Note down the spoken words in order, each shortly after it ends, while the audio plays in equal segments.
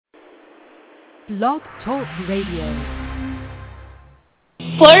Blog Talk Radio.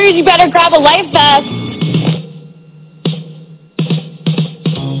 Splurge, you better grab a life vest.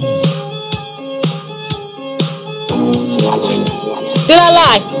 Did I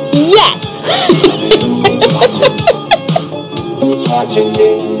lie? Yes.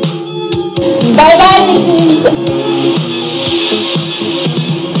 Bye-bye.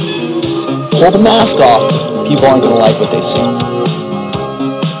 Pull the mask off. People aren't going to like what they see.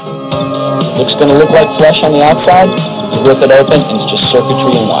 Looks going to look like flesh on the outside. You rip it open, and it's just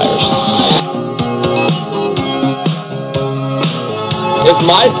circuitry and wires. If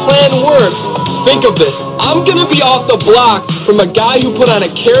my plan works, think of this. I'm going to be off the block from a guy who put on a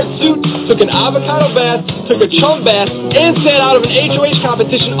carrot suit, took an avocado bath, took a chum bath, and sat out of an HOH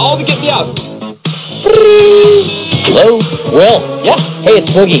competition all to get me out. Hello? Will? Yeah. Hey, it's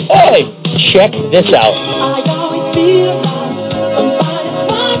Boogie. Hey, check this out. I always feel like somebody's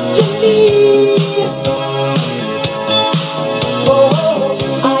watching me.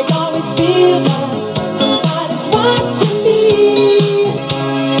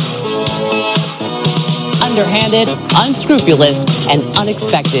 Underhanded, unscrupulous, and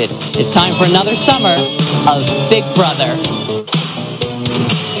unexpected. It's time for another summer of Big Brother.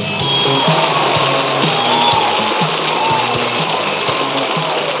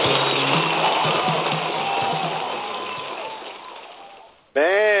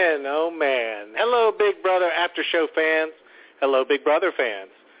 Man, oh man. Hello, Big Brother After Show fans. Hello, Big Brother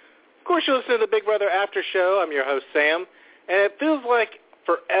fans. Of course, you listen to the Big Brother After Show. I'm your host, Sam, and it feels like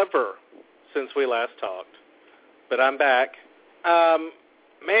forever since we last talked. But I'm back.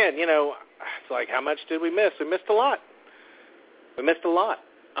 Man, you know, it's like, how much did we miss? We missed a lot.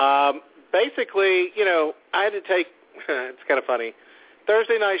 Basically, you know, I had to take, it's kind of funny,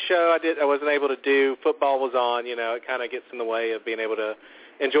 Thursday night show I wasn't able to do. Football was on, you know, it kind of gets in the way of being able to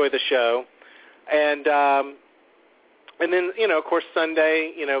enjoy the show. And then, you know, of course,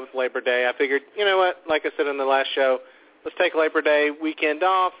 Sunday, you know, with Labor Day, I figured, you know what, like I said in the last show, let's take Labor Day weekend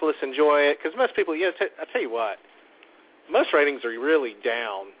off, let's enjoy it, because most people, you know, I tell you what, most ratings are really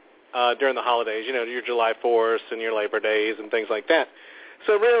down during the holidays, you know, your July 4th and your Labor Days and things like that.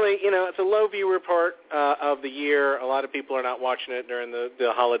 So really, you know, it's a low viewer part of the year. A lot of people are not watching it during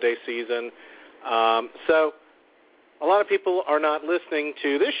the holiday season. So a lot of people are not listening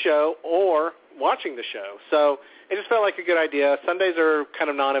to this show or watching the show. So it just felt like a good idea. Sundays are kind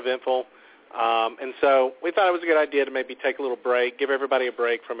of non-eventful. And so we thought it was a good idea to maybe take a little break, give everybody a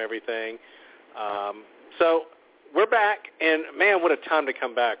break from everything. So we're back, and man, what a time to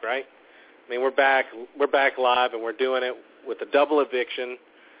come back, right? I mean, we're back live, and we're doing it with a double eviction.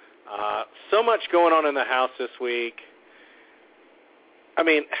 So much going on in the house this week. I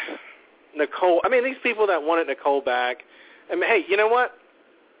mean, Nicole, these people that wanted Nicole back, I mean, hey, you know what?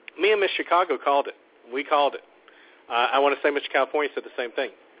 Me and Miss Chicago called it. We called it. I want to say Mr. California said the same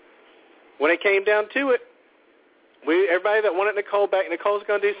thing. When it came down to it, everybody that wanted Nicole back, Nicole's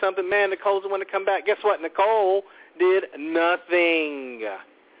going to do something. Man, Nicole's the one to come back. Guess what? Nicole did nothing.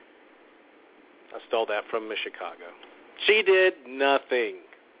 I stole that from Miss Chicago. She did nothing.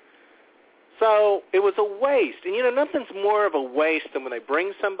 So it was a waste. And, you know, nothing's more of a waste than when they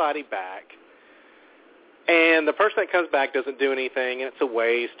bring somebody back and the person that comes back doesn't do anything, and it's a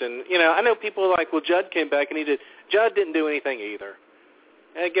waste. And, you know, I know people are like, well, Judd came back and Judd didn't do anything either.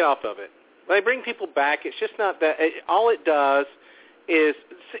 And get off of it. When they bring people back, it's just not that. All it does is,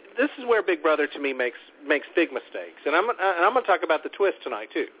 this is where Big Brother to me makes big mistakes. And I'm going to talk about the twist tonight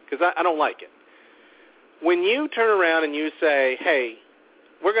too, because I don't like it. When you turn around and you say, hey,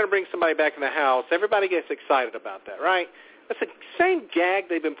 we're going to bring somebody back in the house, everybody gets excited about that, right? That's the same gag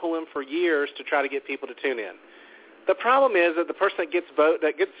they've been pulling for years to try to get people to tune in. The problem is that the person that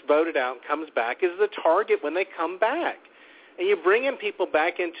gets voted out and comes back is the target when they come back. And you bring in people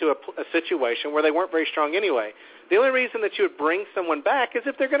back into a situation where they weren't very strong anyway. The only reason that you would bring someone back is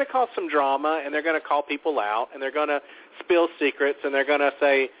if they're going to cause some drama and they're going to call people out and they're going to spill secrets and they're going to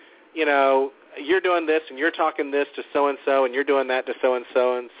say, you know, you're doing this and you're talking this to so-and-so and you're doing that to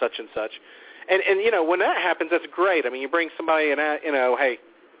so-and-so and such and such. And you know, when that happens, that's great. I mean, you bring somebody and, you know, hey,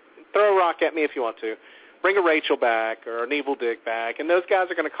 throw a rock at me if you want to. Bring a Rachel back or an Evil Dick back, and those guys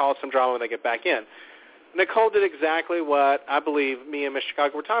are going to cause some drama when they get back in. Nicole did exactly what I believe me and Miss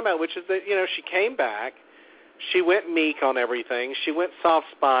Chicago were talking about, which is that, you know, she came back. She went meek on everything. She went soft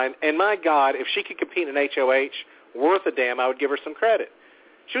spine. And, my God, if she could compete in HOH worth a damn, I would give her some credit.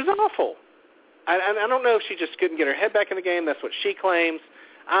 She was awful. I don't know if she just couldn't get her head back in the game. That's what she claims.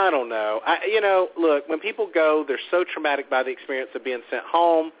 I don't know. You know, look, when people go, they're so traumatic by the experience of being sent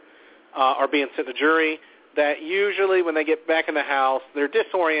home or being sent to jury that usually when they get back in the house, they're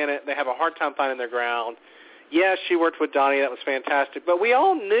disoriented. They have a hard time finding their ground. Yes, she worked with Donnie. That was fantastic. But we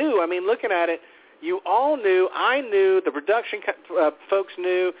all knew, I mean, looking at it, you all knew, I knew, the production folks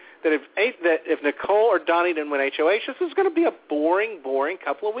knew that if Nicole or Donnie didn't win HOH, this was going to be a boring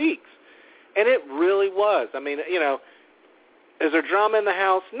couple of weeks. And it really was. I mean, you know, is there drama in the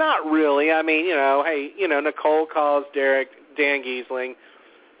house? Not really. I mean, you know, hey, you know, Nicole calls Derrick, Dan Giesling.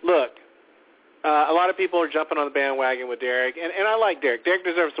 Look, a lot of people are jumping on the bandwagon with Derrick, and I like Derrick. Derrick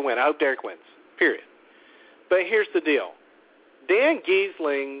deserves to win. I hope Derrick wins, period. But here's the deal. Dan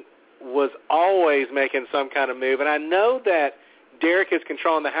Giesling was always making some kind of move, and I know that Derrick is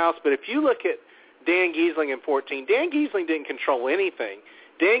controlling the house, but if you look at Dan Giesling in 14, Dan Giesling didn't control anything.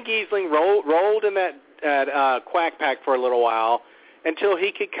 Dan Giesling rolled in that quack pack for a little while until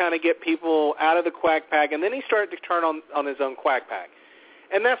he could kind of get people out of the quack pack, and then he started to turn on his own quack pack.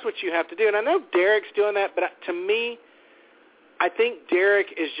 And that's what you have to do. And I know Derrick's doing that, but to me, I think Derrick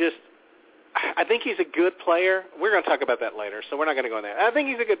is just – I think he's a good player. We're going to talk about that later, so we're not going to go in there. I think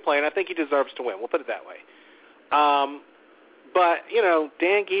he's a good player, and I think he deserves to win. We'll put it that way. But, you know,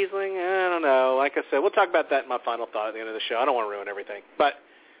 Dan Giesling, I don't know. Like I said, we'll talk about that in my final thought at the end of the show. I don't want to ruin everything. But,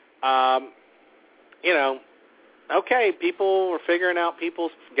 you know, okay, people were figuring out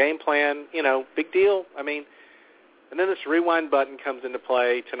people's game plan. You know, big deal. I mean, and then this rewind button comes into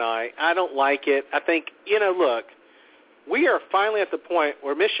play tonight. I don't like it. I think, you know, look, we are finally at the point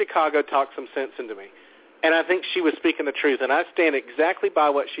where Miss Chicago talked some sense into me. And I think she was speaking the truth. And I stand exactly by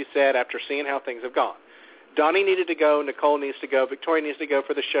what she said after seeing how things have gone. Donnie needed to go. Nicole needs to go. Victoria needs to go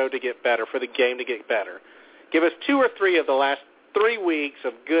for the show to get better, for the game to get better. Give us 2 or 3 of the last 3 weeks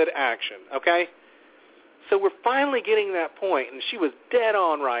of good action, okay? So we're finally getting to that point, and she was dead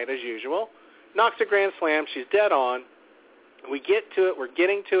on right, as usual. Knocks a grand slam. She's dead on. We get to it. We're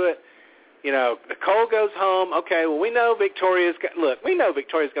getting to it. You know, Nicole goes home. Okay, well, we know Victoria's – look, we know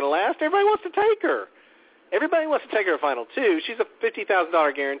Victoria's going to last. Everybody wants to take her. Everybody wants to take her to Final 2. She's a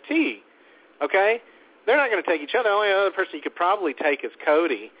 $50,000 guarantee, okay? They're not going to take each other. The only other person you could probably take is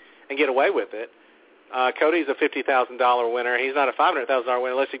Cody and get away with it. Cody's a $50,000 winner. He's not a $500,000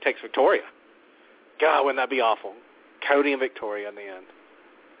 winner unless he takes Victoria. God, wouldn't that be awful? Cody and Victoria in the end.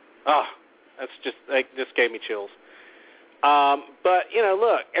 Oh, that just gave me chills. But, you know,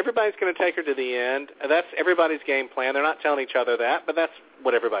 look, everybody's going to take her to the end. That's everybody's game plan. They're not telling each other that, but that's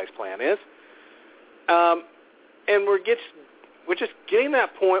what everybody's plan is. And we're just getting to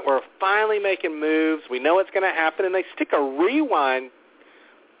that point where we're finally making moves. We know it's going to happen, and they stick a rewind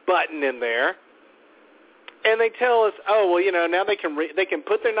button in there, and they tell us, oh, well, you know, now they can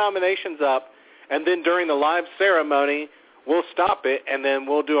put their nominations up, and then during the live ceremony, we'll stop it, and then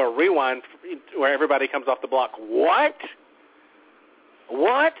we'll do a rewind where everybody comes off the block. What?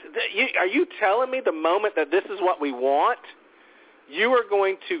 What? Are you telling me the moment that this is what we want, you are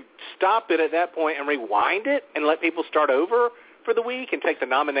going to stop it at that point and rewind it and let people start over for the week and take the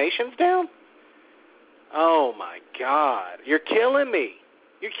nominations down? Oh, my God. You're killing me.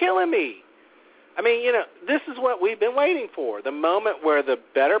 You're killing me. I mean, you know, this is what we've been waiting for, the moment where the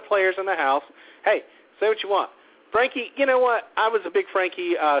better players in the house, hey, say what you want. Frankie, you know what? I was a big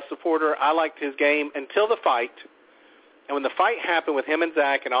Frankie supporter. I liked his game until the fight. And when the fight happened with him and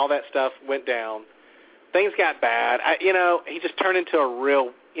Zach and all that stuff went down, things got bad. You know, he just turned into a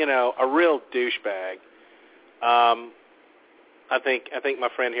real douchebag. I think my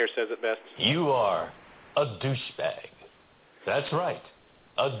friend here says it best. You are a douchebag. That's right,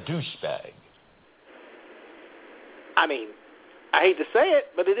 a douchebag. I mean, I hate to say it,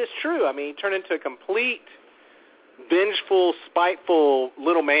 but it is true. I mean, he turned into a complete vengeful, spiteful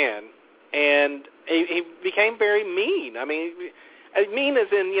little man, and he became very mean. I mean, mean as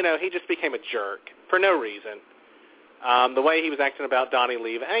in, you know, he just became a jerk for no reason. The way he was acting about Donnie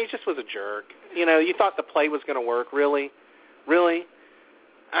leaving, he just was a jerk. You know, you thought the play was going to work, really? Really?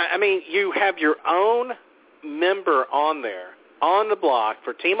 I mean, you have your own member on there, on the block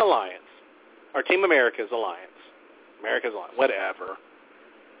for Team Alliance, or Team America's Alliance. America's Alliance, whatever.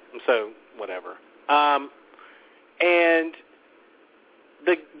 So, whatever. And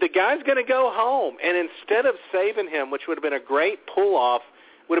the guy's going to go home, and instead of saving him, which would have been a great pull-off,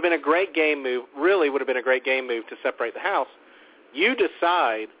 would have been a great game move, really would have been a great game move to separate the house, you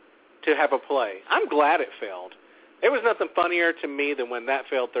decide to have a play. I'm glad it failed. There was nothing funnier to me than when that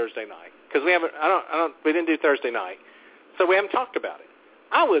failed Thursday night, because we didn't do Thursday night, so we haven't talked about it.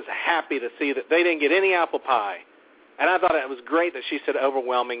 I was happy to see that they didn't get any apple pie, and I thought it was great that she said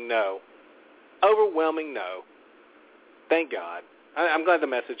overwhelming no. Overwhelming no. Thank God. I'm glad the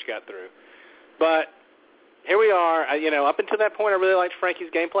message got through. But here we are. Up until that point, I really liked Frankie's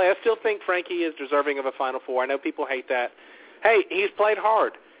gameplay. I still think Frankie is deserving of a Final Four. I know people hate that. Hey, he's played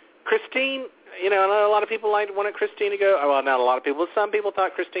hard. Christine, I know a lot of people wanted Christine to go. Well, not a lot of people. Some people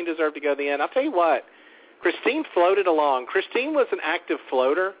thought Christine deserved to go to the end. I'll tell you what, Christine floated along. Christine was an active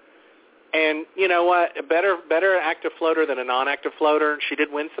floater. And you know what? A better active floater than a non-active floater. She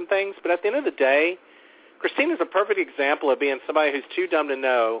did win some things, but at the end of the day, Christine is a perfect example of being somebody who's too dumb to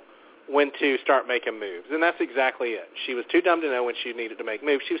know when to start making moves, and that's exactly it. She was too dumb to know when she needed to make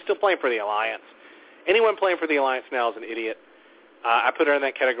moves. She was still playing for the Alliance. Anyone playing for the Alliance now is an idiot. I put her in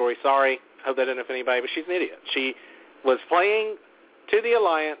that category. Sorry, hope that didn't offend anybody, but she's an idiot. She was playing to the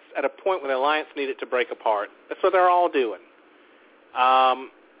Alliance at a point when the Alliance needed to break apart. That's what they're all doing.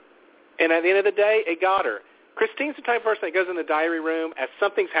 And at the end of the day, it got her. Christine's the type of person that goes in the diary room as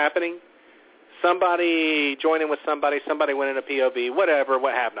something's happening, somebody joining with somebody winning a POV, whatever,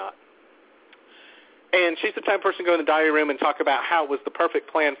 what have not. And she's the type of person to go in the diary room and talk about how it was the perfect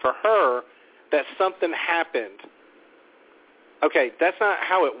plan for her that something happened. Okay, that's not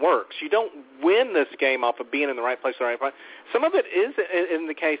how it works. You don't win this game off of being in the right place at the right time. Some of it is, in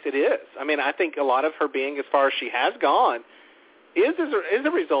the case, it is. I mean, I think a lot of her being as far as she has gone is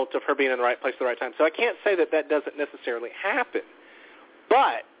a result of her being in the right place at the right time. So I can't say that doesn't necessarily happen.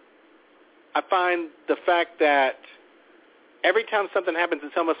 But I find the fact that every time something happens,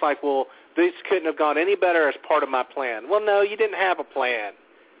 it's almost like, well, this couldn't have gone any better as part of my plan. Well, no, you didn't have a plan.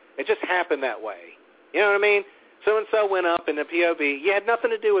 It just happened that way. You know what I mean? So-and-so went up in the POV. You had nothing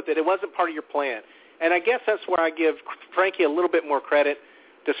to do with it. It wasn't part of your plan. And I guess that's where I give Frankie a little bit more credit.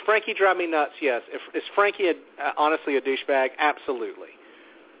 Does Frankie drive me nuts? Yes. Is Frankie honestly a douchebag? Absolutely.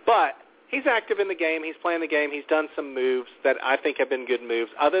 But he's active in the game. He's playing the game. He's done some moves that I think have been good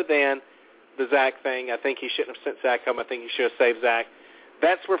moves. Other than the Zach thing, I think he shouldn't have sent Zach home. I think he should have saved Zach.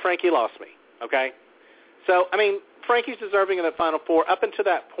 That's where Frankie lost me, okay? So, I mean, Frankie's deserving of that Final Four. Up until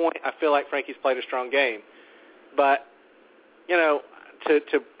that point, I feel like Frankie's played a strong game. But,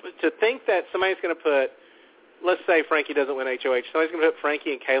 to think that somebody's going to put, let's say Frankie doesn't win HOH, somebody's going to put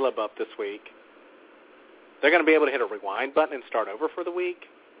Frankie and Caleb up this week. They're going to be able to hit a rewind button and start over for the week.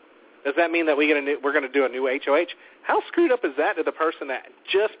 Does that mean that we're going to do a new HOH? How screwed up is that to the person that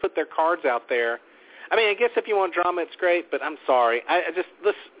just put their cards out there? I mean, I guess if you want drama, it's great, but I'm sorry.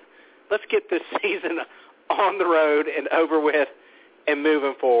 Let's get this season on the road and over with and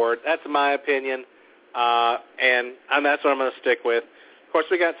moving forward. That's my opinion, and that's what I'm going to stick with. Of course,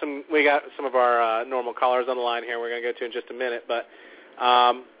 we got some of our normal callers on the line here. We're going to go to in just a minute, but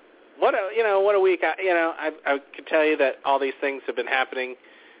what a week! I could tell you that all these things have been happening,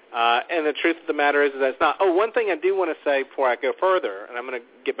 and the truth of the matter is that it's not. Oh, one thing I do want to say before I go further, and I'm going to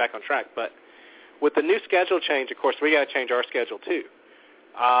get back on track, but with the new schedule change, of course, we got to change our schedule too.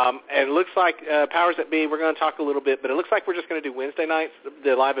 And it looks like powers that be, we're going to talk a little bit, but it looks like we're just going to do Wednesday nights,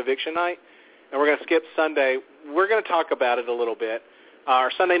 the live eviction night, and we're going to skip Sunday. We're going to talk about it a little bit. Our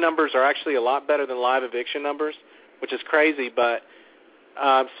Sunday numbers are actually a lot better than live eviction numbers, which is crazy, but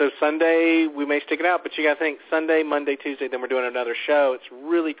so Sunday we may stick it out, but you got to think Sunday, Monday, Tuesday, then we're doing another show. It's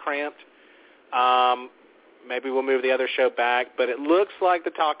really cramped. Maybe we'll move the other show back, but it looks like the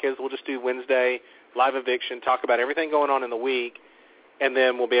talk is we'll just do Wednesday, live eviction, talk about everything going on in the week, and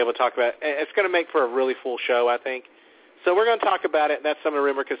then we'll be able to talk about – it's going to make for a really full show, I think. So we're going to talk about it, and that's some of the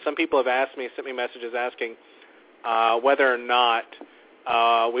rumor, because some people have asked me, sent me messages asking whether or not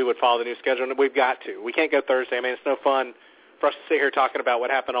we would follow the new schedule, and we've got to. We can't go Thursday. I mean, it's no fun for us to sit here talking about what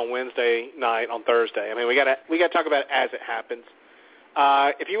happened on Wednesday night on Thursday. I mean, we got to talk about it as it happens.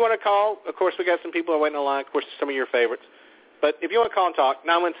 If you want to call, of course, we got some people waiting on the line. Of course, some of your favorites. But if you want to call and talk,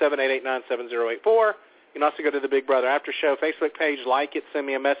 917-889-7084. You can also go to the Big Brother After Show Facebook page, like it, send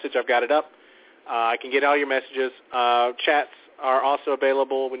me a message. I've got it up. I can get all your messages. Chats are also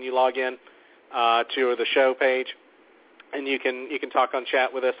available when you log in to the show page, and you can talk on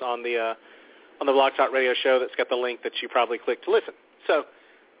chat with us on the Blog Talk Radio show that's got the link that you probably clicked to listen. So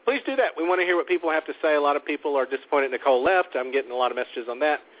please do that. We want to hear what people have to say. A lot of people are disappointed Nicole left. I'm getting a lot of messages on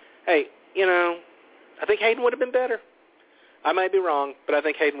that. Hey, I think Hayden would have been better. I might be wrong, but I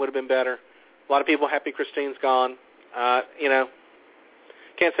think Hayden would have been better. A lot of people happy Christine's gone.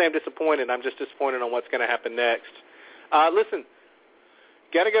 Can't say I'm disappointed. I'm just disappointed on what's going to happen next. Listen,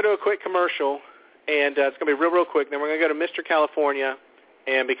 got to go to a quick commercial, and it's going to be real quick. Then we're going to go to Mr. California,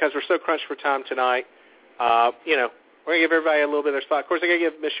 and because we're so crunched for time tonight, we're going to give everybody a little bit of their spot. Of course, I got to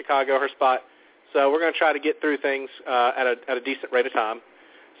give Miss Chicago her spot, so we're going to try to get through things at a decent rate of time.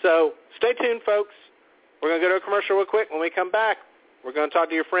 So stay tuned, folks. We're going to go to a commercial real quick. When we come back, we're going to talk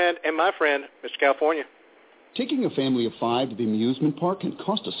to your friend and my friend, Mr. California. Taking a family of 5 to the amusement park can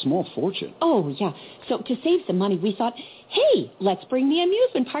cost a small fortune. Oh, yeah. So to save some money, we thought, hey, let's bring the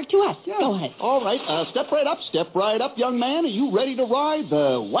amusement park to us. Yeah. Go ahead. All right. Step right up, young man. Are you ready to ride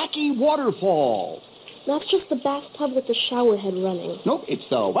the Wacky Waterfall? That's just the bathtub with the shower head running. Nope, it's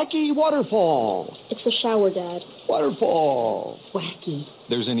the Wacky Waterfall. It's the shower, Dad. Waterfall. Wacky.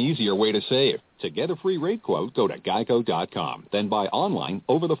 There's an easier way to save. To get a free rate quote, go to geico.com. Then buy online,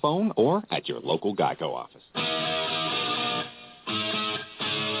 over the phone, or at your local Geico office.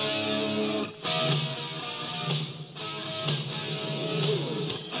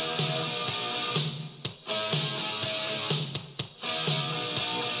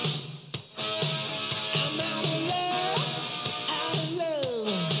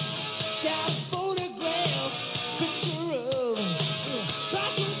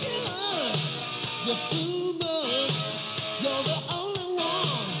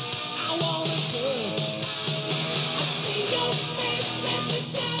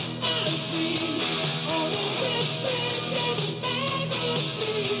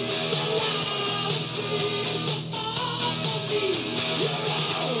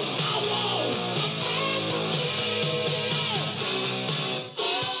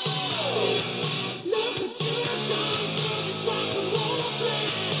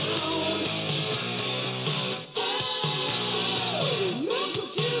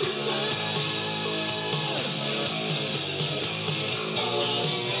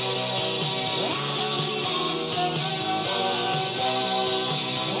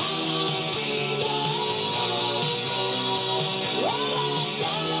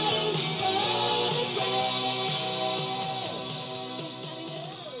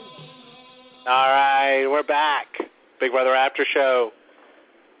 All right, we're back. Big Brother After Show.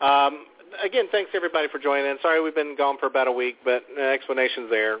 Again, thanks everybody for joining in. Sorry we've been gone for about a week, but explanation's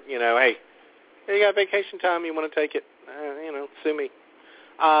there. You know, hey, you got vacation time, you want to take it, sue me.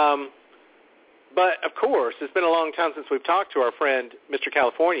 But, of course, it's been a long time since we've talked to our friend, Mr.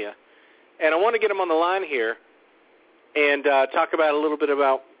 California, and I want to get him on the line here and talk about a little bit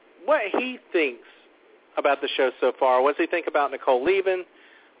about what he thinks about the show so far. What does he think about Nicole leaving?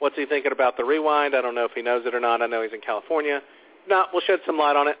 What's he thinking about the rewind? I don't know if he knows it or not. I know he's in California. If not, we'll shed some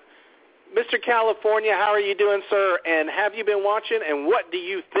light on it. Mr. California, how are you doing, sir? And have you been watching? And what do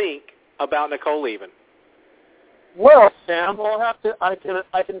you think about Nicole leaving? Well, Sam, I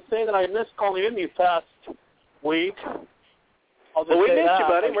can say that I missed calling in these past week. Well, we missed you,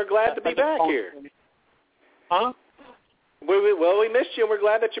 buddy. We're glad to be back here. Huh? We missed you, and we're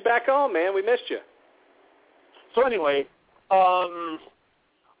glad that you're back on, man. We missed you. So anyway,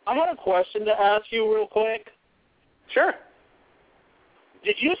 I had a question to ask you real quick. Sure.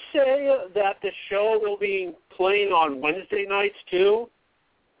 Did you say that the show will be playing on Wednesday nights too?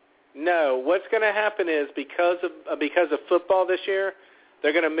 No. What's going to happen is because of football this year,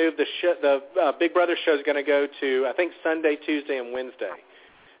 they're going to move the Big Brother show is going to go to, I think, Sunday, Tuesday, and Wednesday.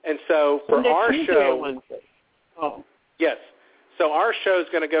 And so for Sunday, our Tuesday, show, and Wednesday. Oh. Yes. So our show is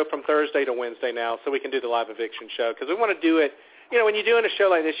going to go from Thursday to Wednesday now, so we can do the live eviction show because we want to do it. You know, when you're doing a show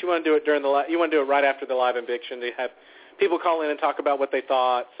like this, you want to do it you want to do it right after the live eviction. They have people call in and talk about what they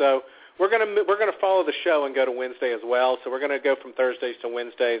thought. So we're going to follow the show and go to Wednesday as well. So we're going to go from Thursdays to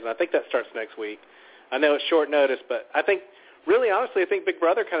Wednesdays, and I think that starts next week. I know it's short notice, but I think really honestly, I think Big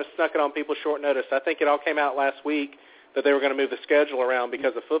Brother kind of snuck it on people short notice. I think it all came out last week that they were going to move the schedule around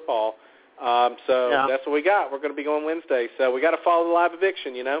because of football. That's what we got. We're going to be going Wednesday. So we got to follow the live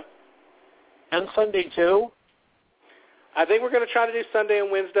eviction, you know. And Sunday too? I think we're going to try to do Sunday and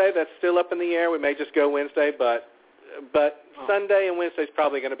Wednesday. That's still up in the air. We may just go Wednesday, but Sunday and Wednesday is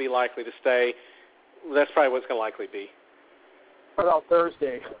probably going to be likely to stay. That's probably what's going to likely be. What about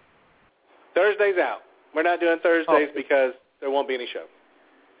Thursday? Thursday's out. We're not doing Thursdays because there won't be any show.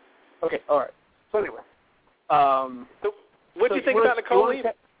 Okay, all right. So anyway. So what do you think about Nicole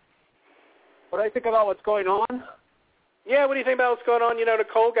leaving? What do I think about what's going on? Yeah, what do you think about what's going on? You know,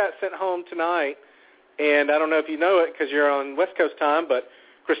 Nicole got sent home tonight, and I don't know if you know it because you're on West Coast time, but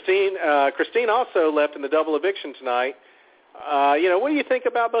Christine also left in the double eviction tonight. What do you think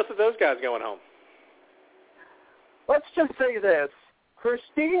about both of those guys going home? Let's just say this.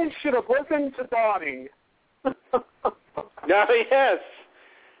 Christine should have listened to Donnie. No,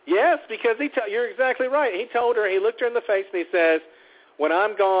 yes, because you're exactly right. He told her, he looked her in the face and he says, when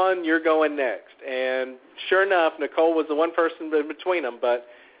I'm gone, you're going next. And sure enough, Nicole was the one person between them, but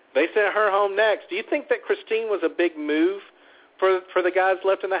they sent her home next. Do you think that Christine was a big move for the guys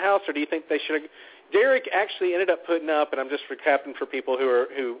left in the house, or do you think they should have? Derrick actually ended up putting up, and I'm just recapping for people who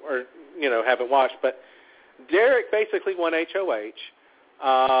are haven't watched, but Derrick basically won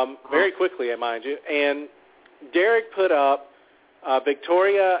HOH very quickly, mind you, and Derrick put up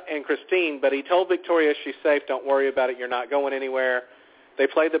Victoria and Christine, but he told Victoria she's safe, don't worry about it, you're not going anywhere. They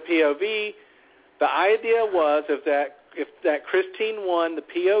played the POV. The idea was if that Christine won the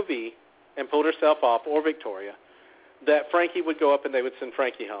POV and pulled herself off, or Victoria, that Frankie would go up and they would send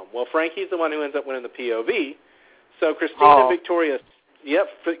Frankie home. Well, Frankie's the one who ends up winning the POV, so Christina and Victoria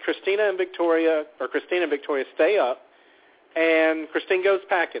stay up, and Christine goes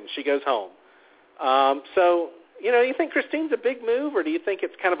packing. She goes home. So, you think Christine's a big move, or do you think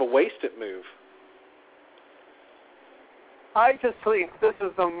it's kind of a wasted move? I just think this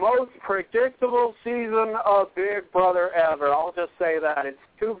is the most predictable season of Big Brother ever. I'll just say that. It's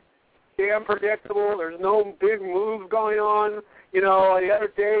too damn predictable. There's no big moves going on. The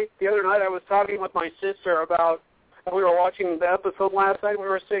other night I was talking with my sister about, and we were watching the episode last night, and we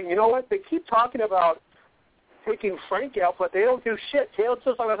were saying, you know what, they keep talking about taking Frankie out, but they don't do shit. Caleb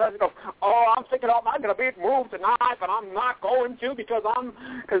just like that, go, I'm thinking I'm going to big move tonight, but I'm not going to because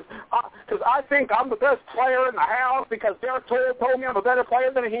I think I'm the best player in the house because Derrick told me I'm a better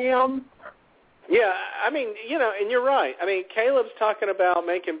player than him. Yeah, and you're right. Caleb's talking about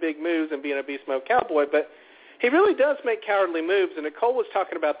making big moves and being a beast mode cowboy, but he really does make cowardly moves, and Nicole was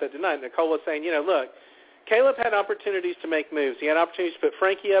talking about that tonight. Nicole was saying, look, Caleb had opportunities to make moves. He had opportunities to put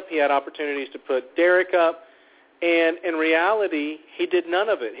Frankie up. He had opportunities to put Derrick up. And in reality, he did none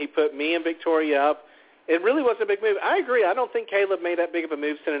of it. He put me and Victoria up. It really wasn't a big move. I agree. I don't think Caleb made that big of a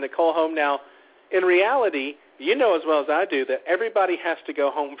move sending Nicole home. Now, in reality, you know as well as I do that everybody has to go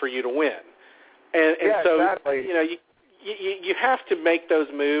home for you to win. And so, exactly. You have to make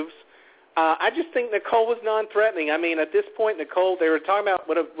those moves. I just think Nicole was non-threatening. At this point, Nicole, they were talking about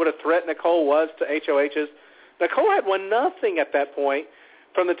what a threat Nicole was to HOHs. Nicole had won nothing at that point.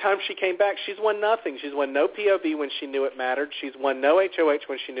 From the time she came back, she's won nothing. She's won no POV when she knew it mattered. She's won no HOH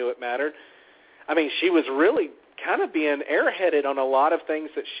when she knew it mattered. She was really kind of being airheaded on a lot of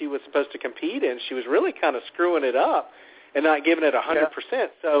things that she was supposed to compete in. She was really kind of screwing it up and not giving it 100%. Yeah.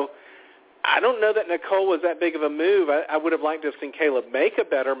 So I don't know that Nicole was that big of a move. I would have liked to have seen Caleb make a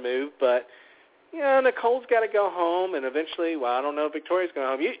better move, but Nicole's got to go home, and eventually, I don't know if Victoria's going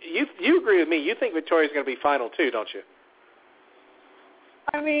home. You agree with me. You think Victoria's going to be final two, don't you?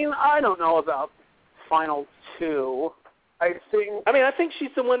 I don't know about final two. I think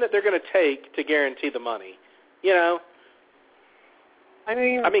she's the one that they're going to take to guarantee the money.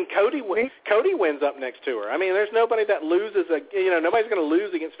 Cody wins up next to her. There's nobody that loses. Nobody's going to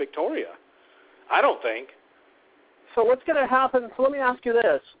lose against Victoria. I don't think. So what's going to happen? So let me ask you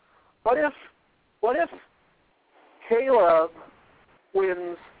this: What if Caleb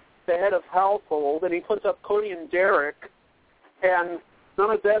wins the head of household and he puts up Cody and Derrick, and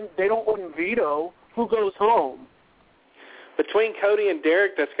none of them, they don't win veto? Who goes home? Between Cody and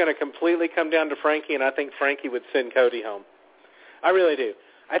Derrick, that's going to completely come down to Frankie, and I think Frankie would send Cody home. I really do.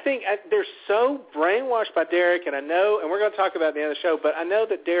 I think they're so brainwashed by Derrick, and I know, and we're going to talk about it at the end of the show, but I know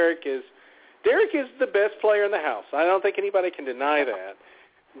that Derrick is the best player in the house. I don't think anybody can deny that.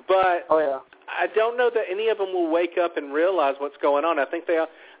 But I don't know that any of them will wake up and realize what's going on. I think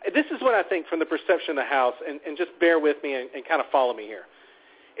this is what I think from the perception of the house, and just bear with me and kind of follow me here.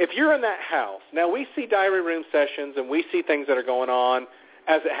 If you're in that house, now we see diary room sessions and we see things that are going on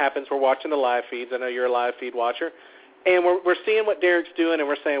as it happens. We're watching the live feeds. I know you're a live feed watcher. And we're seeing what Derrick's doing, and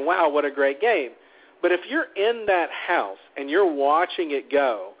we're saying, wow, what a great game. But if you're in that house and you're watching it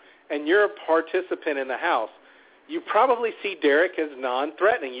go and you're a participant in the house, you probably see Derrick as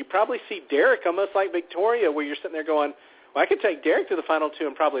non-threatening. You probably see Derrick almost like Victoria, where you're sitting there going, well, I could take Derrick to the final two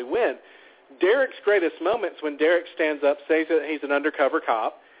and probably win. Derrick's greatest moments when Derrick stands up, says that he's an undercover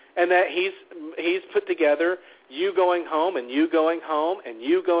cop, and that he's put together you going home and you going home and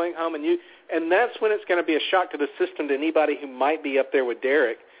you going home and that's when it's going to be a shock to the system to anybody who might be up there with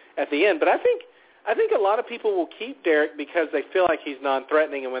Derrick at the end. But I think a lot of people will keep Derrick because they feel like he's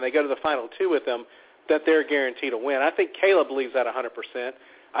non-threatening, and when they go to the final two with him, that they're guaranteed to win. I think Caleb believes that 100%.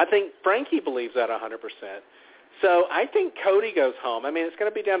 I think Frankie believes that 100%. So I think Cody goes home. It's going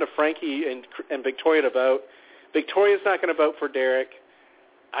to be down to Frankie and Victoria to vote. Victoria's not going to vote for Derrick.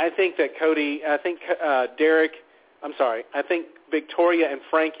 I think Victoria and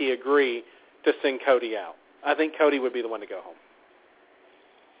Frankie agree to send Cody out. I think Cody would be the one to go home.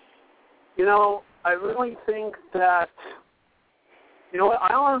 I really think that,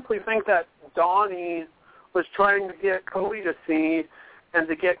 I honestly think that Donnie was trying to get Cody to see and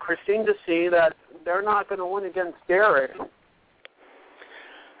to get Christine to see that they're not going to win against Derrick.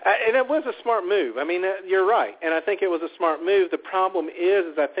 And it was a smart move. You're right, and I think it was a smart move. The problem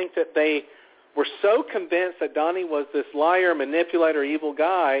is I think that they were so convinced that Donnie was this liar, manipulator, evil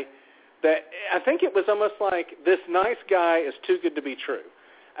guy that I think it was almost like this nice guy is too good to be true.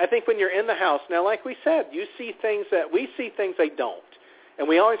 I think when you're in the house, now like we said, we see things they don't. And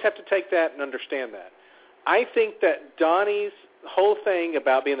we always have to take that and understand that. I think that Donnie's whole thing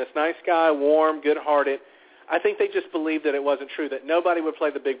about being this nice guy, warm, good-hearted, I think they just believed that it wasn't true, that nobody would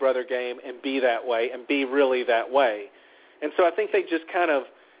play the Big Brother game and be that way and be really that way. And so I think they just kind of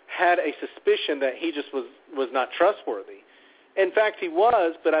had a suspicion that he just was not trustworthy. In fact, he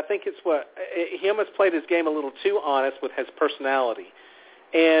was, but I think he almost played his game a little too honest with his personality.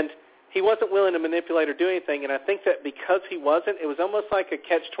 And he wasn't willing to manipulate or do anything, and I think that because he wasn't, it was almost like a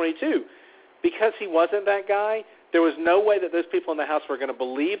catch-22. Because he wasn't that guy, there was no way that those people in the house were going to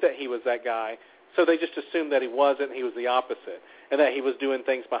believe that he was that guy, so they just assumed that he wasn't, he was the opposite, and that he was doing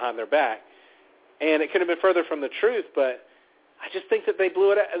things behind their back. And it could have been further from the truth, but I just think that they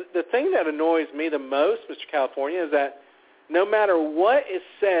blew it out. The thing that annoys me the most, Mr. California, is that no matter what is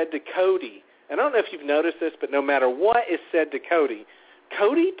said to Cody, and I don't know if you've noticed this, but no matter what is said to Cody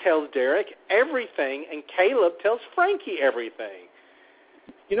tells Derrick everything, and Caleb tells Frankie everything.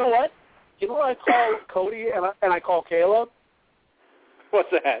 You know what? You know what I call Cody and I call Caleb? What's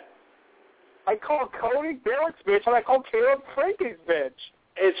that? I call Cody Derrick's bitch, and I call Caleb Frankie's bitch.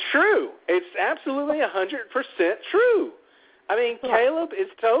 It's true. It's absolutely 100% true. I mean, Caleb is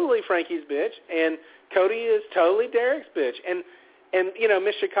totally Frankie's bitch, and Cody is totally Derrick's bitch. And you know,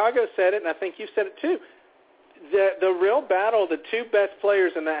 Miss Chicago said it, and I think you said it too. The real battle, the two best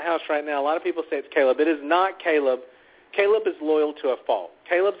players in that house right now, a lot of people say it's Caleb. It is not Caleb. Caleb is loyal to a fault.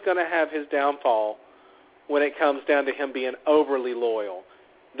 Caleb's going to have his downfall when it comes down to him being overly loyal.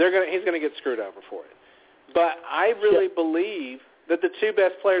 He's going to get screwed over for it. But I really believe that the two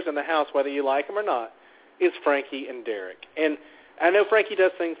best players in the house, whether you like them or not, is Frankie and Derrick. And I know Frankie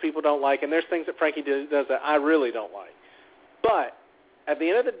does things people don't like, and there's things that Frankie does that I really don't like. But at the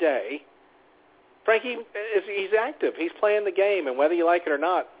end of the day, Frankie, he's active. He's playing the game, and whether you like it or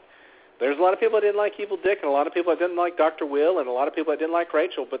not, there's a lot of people that didn't like Evil Dick, and a lot of people that didn't like Dr. Will, and a lot of people that didn't like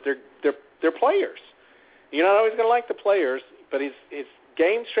Rachel, but they're players. You're not always going to like the players, but his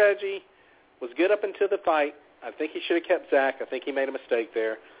game strategy was good up until the fight. I think he should have kept Zach. I think he made a mistake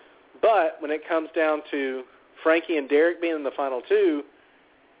there. But when it comes down to Frankie and Derrick being in the final two,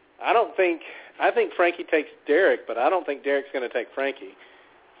 I think Frankie takes Derrick, but I don't think Derrick's going to take Frankie.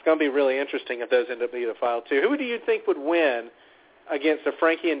 It's going to be really interesting if those end up being the final two. Who do you think would win against a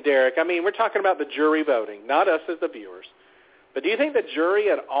Frankie and Derrick? I mean, we're talking about the jury voting, not us as the viewers. But do you think the jury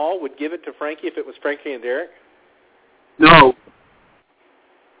at all would give it to Frankie if it was Frankie and Derrick? No.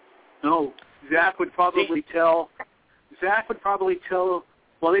 Zach would probably tell,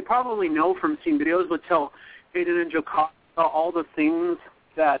 well, they probably know from seeing videos, would tell Hayden and Jocasta all the things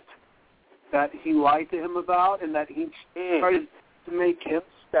that he lied to him about, and that he tried to make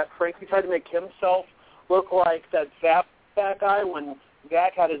Frankie tried to make himself look like that guy when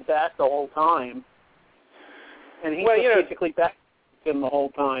Zach had his back the whole time. And he basically backed him the whole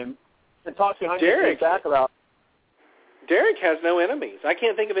time and talked behind his back about. Derrick has no enemies. I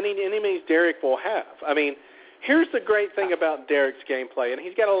can't think of any enemies Derrick will have. I mean, here's the great thing about Derrick's gameplay, and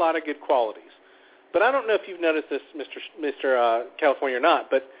he's got a lot of good qualities. But I don't know if you've noticed this, Mr. California, or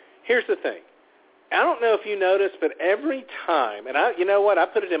not, but here's the thing. I don't know if you noticed, but every time, and you know what, I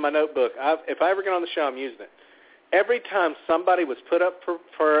put it in my notebook. If I ever get on the show, I'm using it. Every time somebody was put up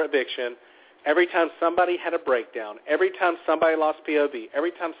for eviction, every time somebody had a breakdown, every time somebody lost POV,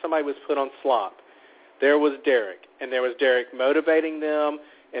 every time somebody was put on slop, there was Derrick. And there was Derrick motivating them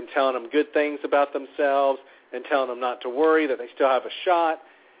and telling them good things about themselves and telling them not to worry, that they still have a shot.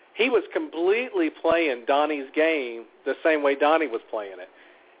 He was completely playing Donnie's game the same way Donnie was playing it.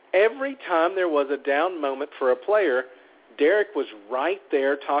 Every time there was a down moment for a player, Derrick was right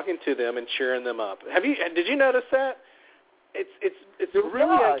there talking to them and cheering them up. Did you notice that? It's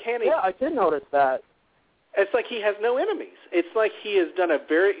really uncanny. Yeah, I did notice that. It's like he has no enemies. It's like he has done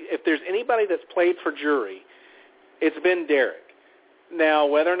if there's anybody that's played for jury, it's been Derrick. Now,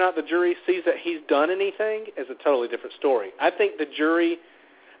 whether or not the jury sees that he's done anything is a totally different story. I think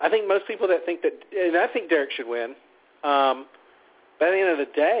most people that think that, and I think Derrick should win, but at the end of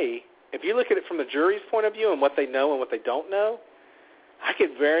the day, if you look at it from the jury's point of view and what they know and what they don't know, I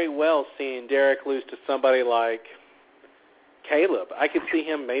could very well see Derrick lose to somebody like Caleb. I could see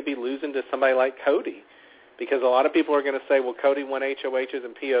him maybe losing to somebody like Cody, because a lot of people are going to say, well, Cody won HOHs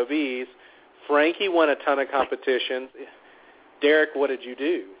and POVs. Frankie won a ton of competitions. Derrick, what did you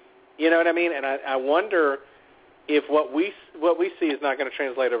do? You know what I mean? And I wonder if what we see is not going to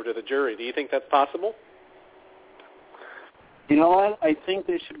translate over to the jury. Do you think that's possible? You know what? I think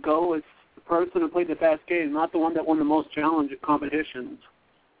they should go with the person who played the best game, not the one that won the most challenge competitions.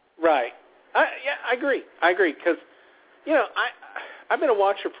 Right. I agree. Because, I've been a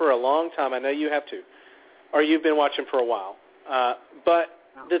watcher for a long time. I know you have too. Or you've been watching for a while. But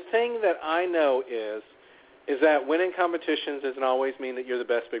the thing that I know is that winning competitions doesn't always mean that you're the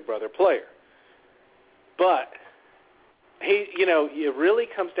best Big Brother player. But, it really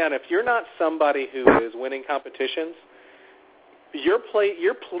comes down, if you're not somebody who is winning competitions, your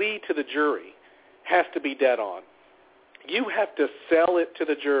plea to the jury has to be dead on. You have to sell it to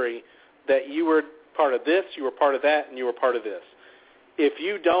the jury that you were part of this, you were part of that, and you were part of this. If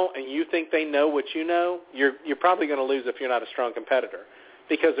you don't and you think they know what you know, you're probably going to lose if you're not a strong competitor,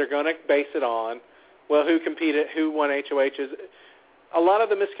 because they're going to base it on, well, who competed, who won HOHs. A lot of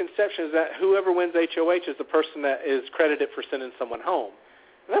the misconception is that whoever wins HOH is the person that is credited for sending someone home.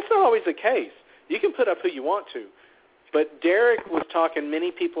 And that's not always the case. You can put up who you want to. But Derrick was talking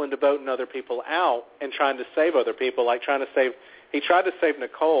many people into voting other people out and trying to save other people, like he tried to save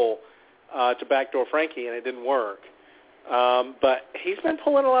Nicole to backdoor Frankie, and it didn't work. But he's been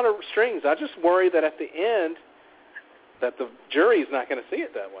pulling a lot of strings. I just worry that at the end that the jury's not going to see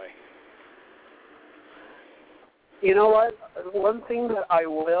it that way. You know what? One thing that I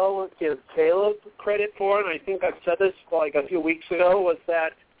will give Caleb credit for, and I think I've said this like a few weeks ago, was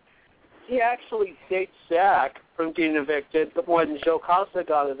that he actually saved Zach from getting evicted when Joe Costa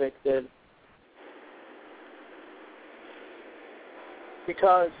got evicted.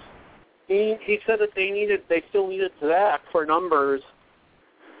 Because he said that they still needed Zach for numbers.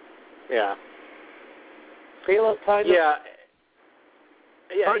 Yeah. Caleb kind of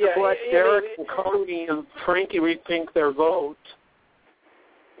let Derrick and Cody and Frankie rethink their vote.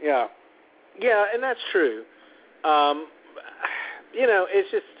 Yeah, and that's true.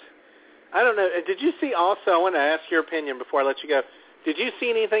 It's just, I don't know. Did you see also, I want to ask your opinion before I let you go. Did you see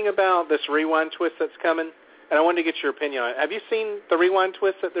anything about this rewind twist that's coming? And I wanted to get your opinion on it. Have you seen the rewind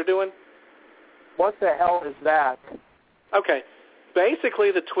twist that they're doing? What the hell is that? Okay.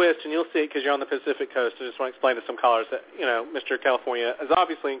 Basically, the twist, and you'll see it because you're on the Pacific Coast, I just want to explain to some callers that, Mr. California is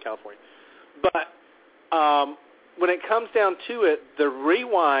obviously in California. But when it comes down to it, the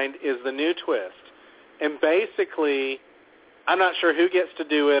rewind is the new twist. And basically, I'm not sure who gets to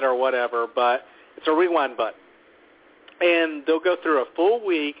do it or whatever, but it's a rewind button. And they'll go through a full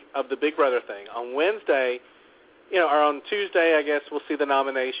week of the Big Brother thing. On Wednesday, or on Tuesday, I guess, we'll see the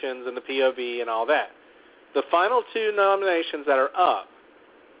nominations and the POV and all that. The final two nominations that are up,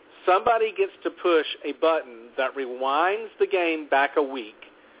 somebody gets to push a button that rewinds the game back a week.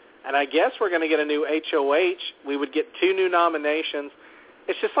 And I guess we're going to get a new HOH. We would get 2 new nominations.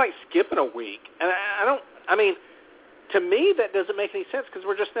 It's just like skipping a week. And to me, that doesn't make any sense because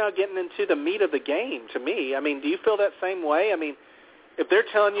we're just now getting into the meat of the game, to me. Do you feel that same way? If they're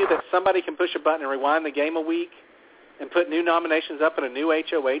telling you that somebody can push a button and rewind the game a week and put new nominations up and a new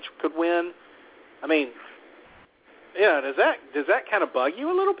HOH could win, does that kind of bug you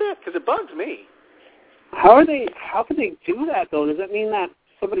a little bit? Because it bugs me. How can they do that, though? Does that mean that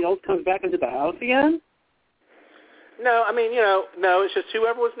somebody else comes back into the house again? No, no, it's just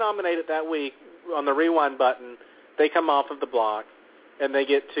whoever was nominated that week on the rewind button, they come off of the block, and they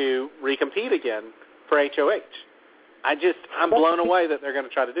get to recompete again for HOH. I'm blown away that they're going to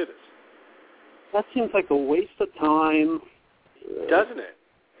try to do this. That seems like a waste of time. Doesn't it?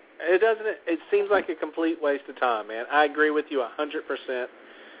 It seems like a complete waste of time, man. I agree with you 100%.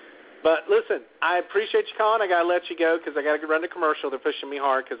 But listen, I appreciate you calling. I got to let you go because I got to run to commercial. They're pushing me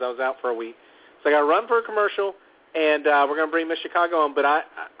hard because I was out for a week. So I got to run for a commercial, and we're going to bring Miss Chicago on. But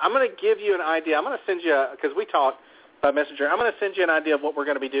I'm going to give you an idea. I'm going to send you, because we talked by Messenger, I'm going to send you an idea of what we're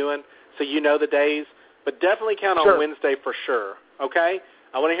going to be doing so you know the days. But definitely count on Wednesday for sure, okay?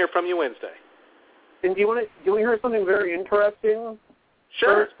 I want to hear from you Wednesday. And do you want to hear something very interesting?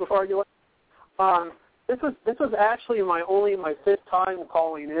 Sure. First, before you this was actually my 5th time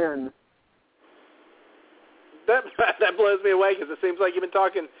calling in. That blows me away because it seems like you've been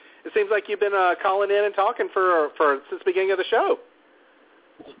talking. It seems like you've been calling in and talking for since the beginning of the show.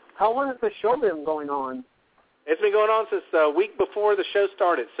 How long has the show been going on? It's been going on since the week before the show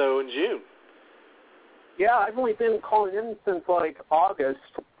started, so in June. Yeah, I've only been calling in since August.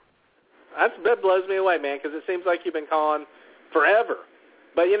 That blows me away, man, because it seems like you've been calling forever.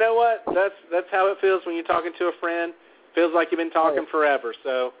 But you know what? That's how it feels when you're talking to a friend. Feels like you've been talking forever.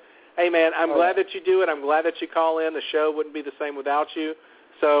 So, hey, man, I'm glad that you do it. I'm glad that you call in. The show wouldn't be the same without you.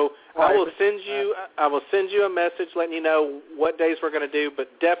 So I will send you a message letting you know what days we're going to do, but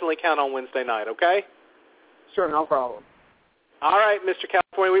definitely count on Wednesday night, okay? Sure, no problem. All right, Mr.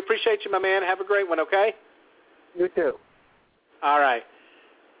 California, we appreciate you, my man. Have a great one, okay? You too. All right.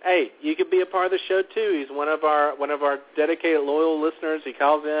 hey, you could be a part of the show too. He's one of our dedicated, loyal listeners. He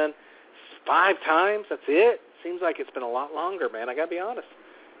calls in 5 times. That's it. Seems like it's been a lot longer, man. I got to be honest.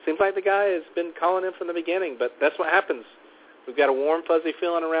 Seems like the guy has been calling in from the beginning, but that's what happens. We've got a warm, fuzzy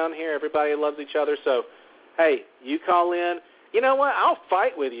feeling around here. Everybody loves each other. So, hey, you call in. You know what? I'll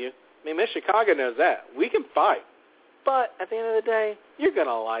fight with you. I mean, Miss Chicago knows that. We can fight. But at the end of the day, you're going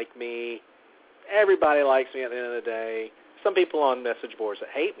to like me. Everybody likes me at the end of the day. Some people on message boards that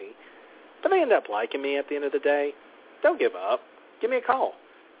hate me, but they end up liking me at the end of the day. Don't give up. Give me a call.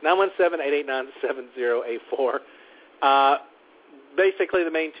 917-889-7084. Basically,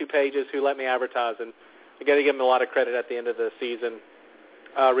 the main 2 pages who let me advertise, and I got to give them a lot of credit at the end of the season.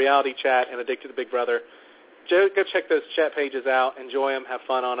 Reality Chat and Addicted to Big Brother. Go check those chat pages out. Enjoy them. Have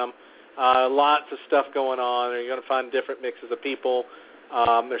fun on them. Lots of stuff going on. You're going to find different mixes of people.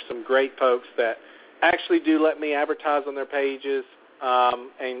 There's some great folks that actually do let me advertise on their pages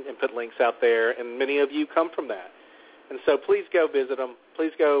and put links out there, and many of you come from that. And so please go visit them.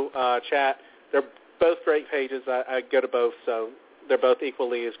 Please go chat. They're both great pages. I go to both, so they're both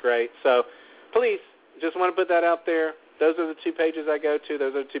equally as great. So please, just want to put that out there. Those are the 2 pages I go to.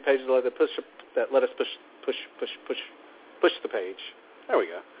 Those are the 2 pages that let us push the page. There we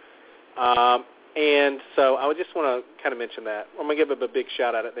go. And so I would just want to kind of mention that. I'm going to give them a big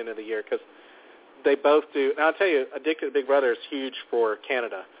shout-out at the end of the year because they both do. Now, I'll tell you, Addicted to Big Brother is huge for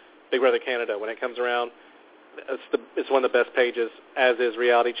Canada, Big Brother Canada. When it comes around, it's one of the best pages, as is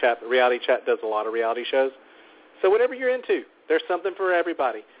Reality Chat. But Reality Chat does a lot of reality shows. So whatever you're into, there's something for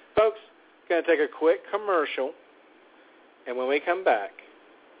everybody. Folks, going to take a quick commercial, and when we come back,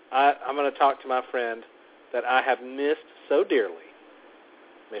 I'm going to talk to my friend that I have missed so dearly,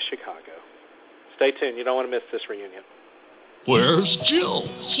 Miss Chicago. Stay tuned. You don't want to miss this reunion. Where's Jill?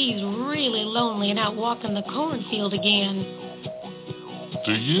 She's really lonely and out walking the cornfield again.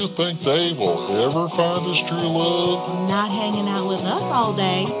 Do you think they will ever find us true love? Not hanging out with us all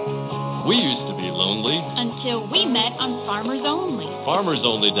day. We used to be lonely. Until we met on Farmers Only.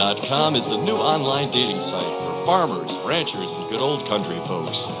 FarmersOnly.com is the new online dating site for farmers, ranchers, and good old country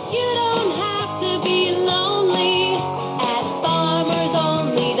folks. You don't have to be lonely at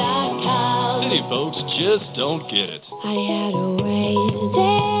FarmersOnly.com. City folks just don't get it. I had a way to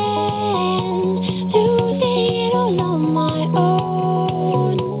dance, do it all on my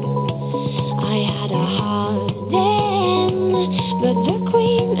own. I had a hard dance, but the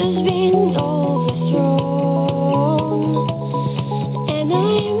queen has been overthrown. And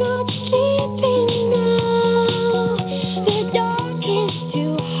I'm not sleeping now, the dark is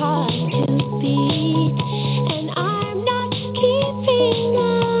too hard to beat. And I'm not keeping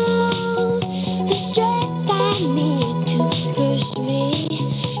now the strength I need to push me.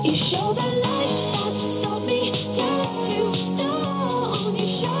 You show the light that stopped me down to stone. You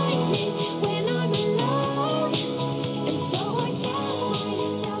shine me when I'm alone. And so I tell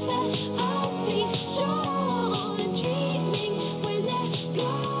myself that I'll be strong and dreaming when they're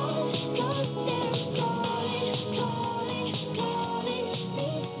gone. 'Cause they're calling, calling, calling me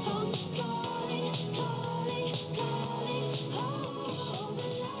home. Calling, calling, calling home. The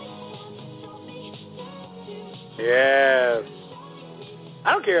light that stopped me down to Yes.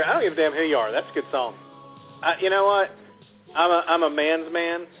 I don't care. I don't give a damn who you are. That's a good song. You know what? I'm a man's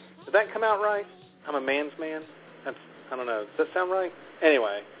man. Did that come out right? I'm a man's man? I don't know. Does that sound right?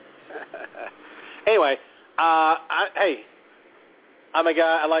 Anyway. Hey, I'm a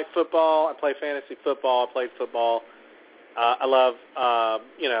guy. I like football. I play fantasy football. I played football. I love,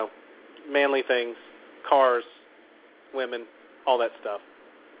 manly things, cars, women, all that stuff.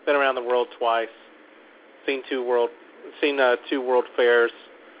 Been around the world twice. Seen two world fairs,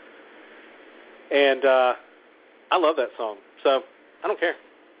 and I love that song. So I don't care.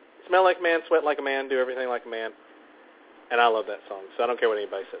 Smell like a man, sweat like a man, do everything like a man, and I love that song. So I don't care what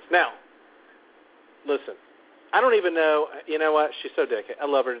anybody says. Now, listen, I don't even know. You know what? She's so dedicated. I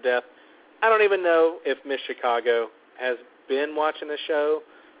love her to death. I don't even know if Miss Chicago has been watching the show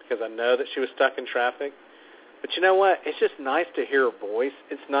because I know that she was stuck in traffic. But you know what? It's just nice to hear her voice.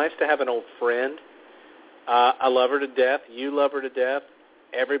 It's nice to have an old friend. I love her to death. You love her to death.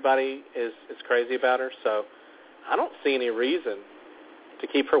 Everybody is crazy about her. So I don't see any reason to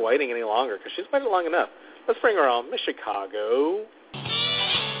keep her waiting any longer because she's waited long enough. Let's bring her on. Miss Chicago.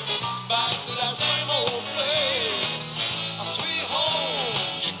 Back to that same old place, a sweet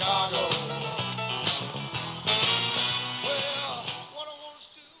home, Chicago. Well, what I want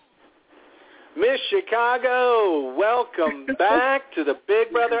to Miss Chicago, welcome back to the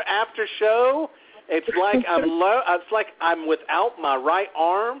Big Brother After Show. It's like I'm without my right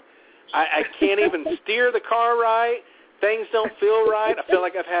arm. I can't even steer the car right. Things don't feel right. I feel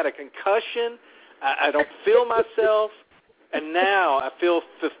like I've had a concussion. I don't feel myself. And now I feel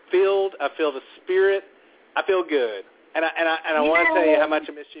fulfilled. I feel the spirit. I feel good. And I want to tell you how much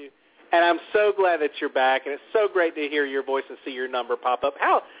I miss you. And I'm so glad that you're back. And it's so great to hear your voice and see your number pop up.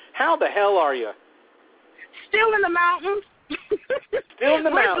 How the hell are you? Still in the mountains. Still in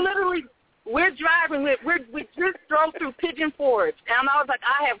the mountains. We're driving. We just drove through Pigeon Forge, and I was like,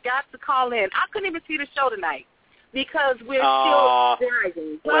 I have got to call in. I couldn't even see the show tonight because we're still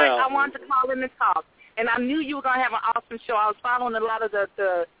driving. But I wanted to call in and talk, and I knew you were going to have an awesome show. I was following a lot of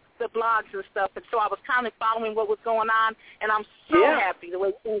the blogs and stuff, and so I was kind of following what was going on, and I'm so happy the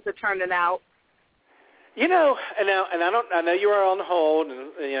way things are turning out. You know, I know you were on hold,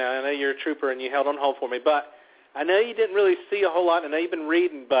 and I know you're a trooper, and you held on hold for me, but I know you didn't really see a whole lot. I know you've been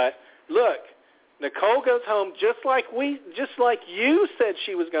reading, but look, Nicole goes home just like you said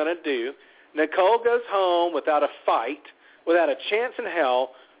she was going to do. Nicole goes home without a fight, without a chance in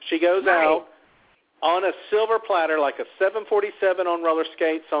hell. She goes out on a silver platter like a 747 on roller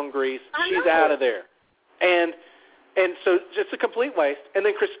skates on grease. She's out of there. And so just a complete waste. And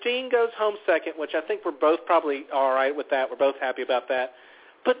then Christine goes home second, which I think we're both probably all right with that. We're both happy about that.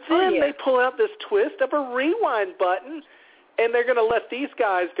 But then they pull out this twist of a rewind button, and they're going to let these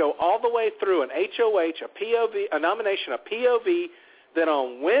guys go all the way through an HOH, a POV, a nomination, a POV. Then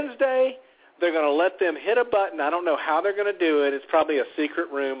on Wednesday, they're going to let them hit a button. I don't know how they're going to do it. It's probably a secret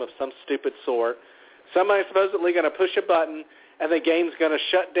room of some stupid sort. Somebody's supposedly going to push a button, and the game's going to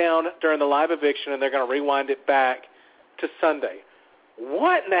shut down during the live eviction, and they're going to rewind it back to Sunday.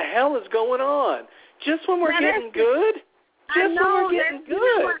 What in the hell is going on? Just when we're getting good? Just when we're getting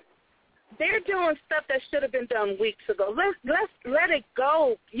good. They're doing stuff that should have been done weeks ago. Let's let it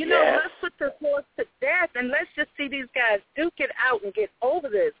go. Let's put the horse to death, and let's just see these guys duke it out and get over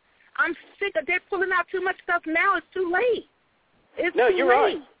this. I'm sick of they're pulling out too much stuff now. It's too late. You're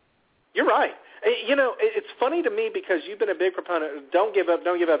right. You're right. It's funny to me because you've been a big proponent of don't give up,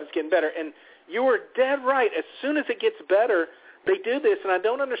 it's getting better. And you were dead right. As soon as it gets better, they do this, and I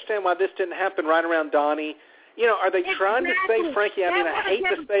don't understand why this didn't happen right around Donnie. Are they trying to save Frankie? I mean, I hate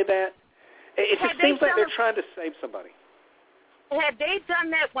to say that. It just seems like they're trying to save somebody. Had they done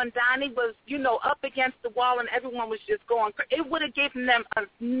that when Donnie was, up against the wall and everyone was just going, it would have given them a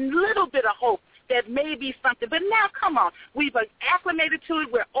little bit of hope that maybe something. But now, come on, we've acclimated to it.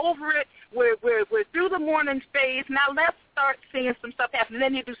 We're over it. We're through the mourning phase. Now let's start seeing some stuff happen. And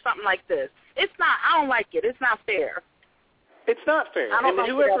then you do something like this. It's not. I don't like it. It's not fair. It's not fair. I don't like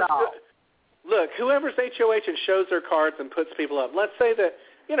it at all. Look, whoever's HOH and shows their cards and puts people up. Let's say that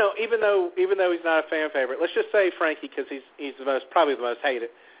even though he's not a fan favorite, let's just say Frankie because he's probably the most hated.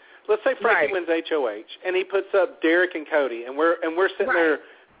 Let's say Frankie wins HOH and he puts up Derrick and Cody, and we're sitting there.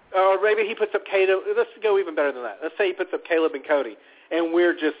 Or maybe he puts up Caleb. Let's go even better than that. Let's say he puts up Caleb and Cody, and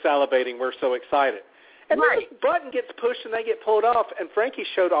we're just salivating. We're so excited. And then the button gets pushed, and they get pulled off, and Frankie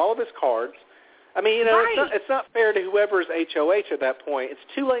showed all of his cards. I mean, it's not fair to whoever's HOH at that point. It's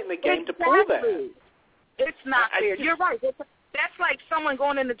too late in the game to pull that. It's not fair. You're right. That's like someone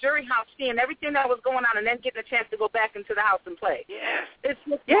going in the jury house, seeing everything that was going on, and then getting a chance to go back into the house and play. Yes. It's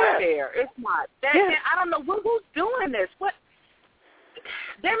just not fair. It's not. I don't know who's doing this. What?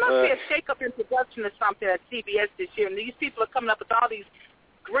 There must be a shake-up in production or something at CBS this year, and these people are coming up with all these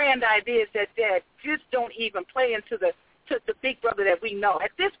grand ideas that just don't even play into the Big Brother that we know.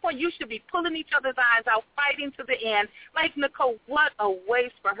 At this point, you should be pulling each other's eyes out, fighting to the end. Like Nicole, what a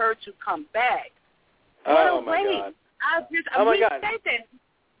waste for her to come back. What a waste. God.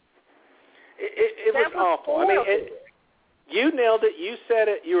 It was awful. Horrible. I mean, you nailed it. You said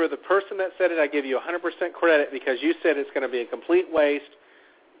it. You were the person that said it. I give you 100% credit because you said it's going to be a complete waste.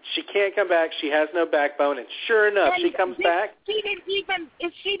 She can't come back. She has no backbone. And sure enough, she comes back. She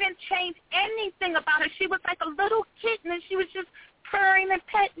didn't change anything about her. She was like a little kitten, and she was just purring and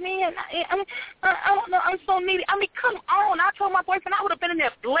petting me. And I don't know. I'm so needy. I mean, come on. I told my boyfriend I would have been in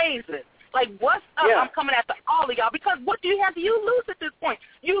there blazing. Like, what's up? Yeah. I'm coming after all of y'all. Because what do you have to lose at this point?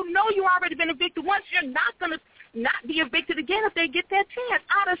 You know you already been evicted once. You're not going to not be evicted again if they get that chance.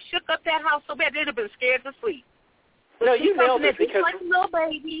 I'd have shook up that house so bad they'd have been scared to sleep. But no, you nailed it because like a little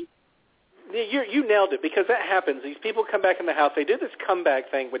baby. You nailed it because that happens. These people come back in the house. They did this comeback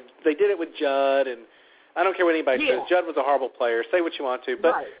thing. They did it with Judd, and I don't care what anybody says. Judd was a horrible player. Say what you want to,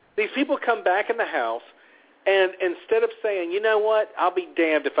 but these people come back in the house, and instead of saying, you know what, I'll be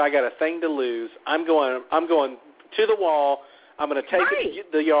damned if I got a thing to lose. I'm going to the wall. I'm going to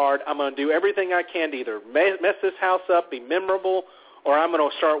take the yard. I'm going to do everything I can to either mess this house up, be memorable, or I'm going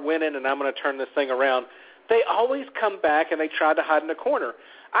to start winning, and I'm going to turn this thing around. they always come back and they try to hide in a corner.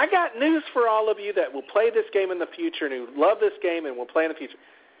 I got news for all of you that will play this game in the future and who love this game and will play in the future.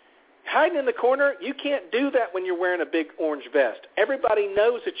 Hiding in the corner, you can't do that when you're wearing a big orange vest. Everybody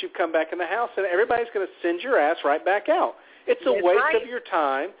knows that you've come back in the house, and everybody's going to send your ass right back out. It's a waste of your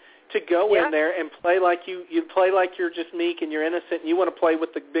time to go in there and play like you play like you're just meek and you're innocent and you want to play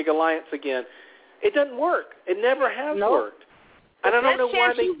with the big alliance again. It doesn't work. It never has worked. And I don't know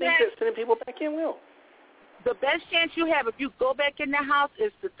why they think that sending people back in will. The best chance you have if you go back in the house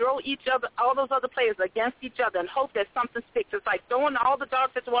is to throw all those other players against each other and hope that something sticks. It's like throwing all the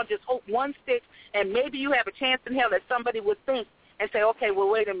darts at the wall, just hope one sticks, and maybe you have a chance in hell that somebody would think and say, okay, well,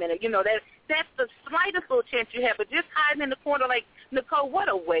 wait a minute. That's the slightest little chance you have. But just hiding in the corner like, Nicole, what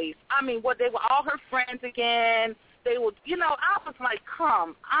a waste. I mean, they were all her friends again. They were, I was like,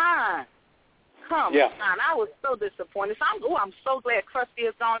 come on. I was so disappointed. So I'm so glad Krusty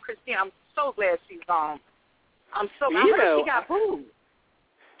is gone. Christine, I'm so glad she's gone. I heard she got booed.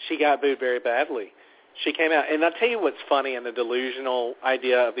 She got booed very badly. She came out, and I'll tell you what's funny in the delusional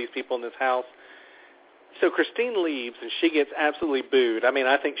idea of these people in this house. So Christine leaves, and she gets absolutely booed. I mean,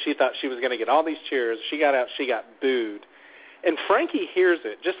 I think she thought she was going to get all these cheers. She got out, she got booed. And Frankie hears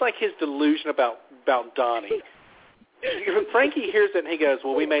it, just like his delusion about Donnie. Frankie hears it, and he goes,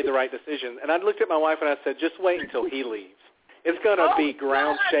 well, we made the right decision. And I looked at my wife, and I said, just wait until he leaves. It's going to be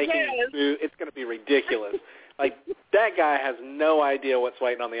ground-shaking. It's going to be ridiculous. Like, that guy has no idea what's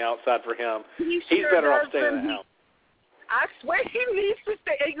waiting on the outside for him. He's better off staying in the house. I swear he needs to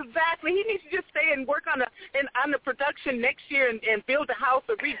stay. Exactly. He needs to just stay and work on the production next year and build a house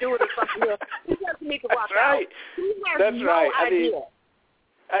or redo it or something else. He doesn't need to walk out. He has no idea.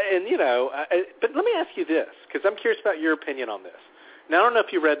 But let me ask you this, because I'm curious about your opinion on this. Now, I don't know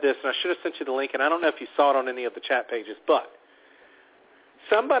if you read this, and I should have sent you the link, and I don't know if you saw it on any of the chat pages, but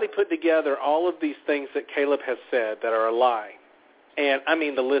somebody put together all of these things that Caleb has said that are a lie. And, I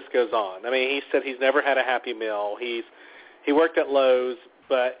mean, the list goes on. I mean, he said he's never had a Happy Meal. He worked at Lowe's,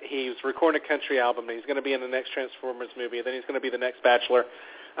 but he's recording a country album, and he's going to be in the next Transformers movie, and then he's going to be the next Bachelor.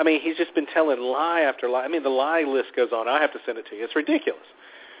 I mean, he's just been telling lie after lie. I mean, the lie list goes on. I have to send it to you. It's ridiculous.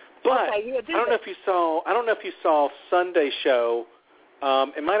 But I don't know if you saw Sunday's show.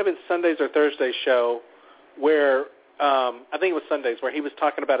 It might have been Sunday's or Thursday's show where I think it was Sunday's, where he was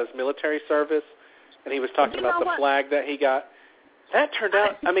talking about his military service, and he was talking about the flag that he got. That turned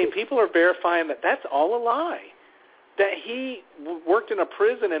out, I mean, people are verifying that that's all a lie, that he worked in a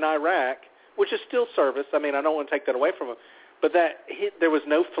prison in Iraq, which is still service. I mean, I don't want to take that away from him, but that there was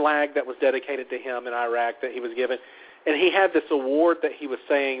no flag that was dedicated to him in Iraq that he was given. And he had this award that he was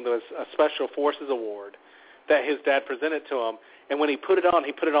saying was a Special Forces award that his dad presented to him. And when he put it on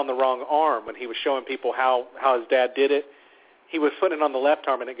the wrong arm. When he was showing people how his dad did it, he was putting it on the left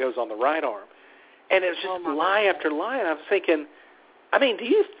arm, and it goes on the right arm. And it was just lie after lie. And I was thinking, I mean, do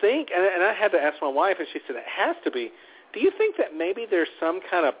you think, and I had to ask my wife, and she said it has to be, do you think that maybe there's some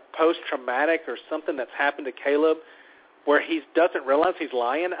kind of post-traumatic or something that's happened to Caleb where he doesn't realize he's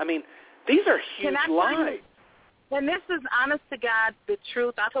lying? I mean, these are huge lies. And this is, honest to God, the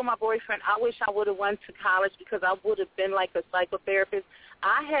truth. I told my boyfriend, I wish I would have went to college because I would have been like a psychotherapist.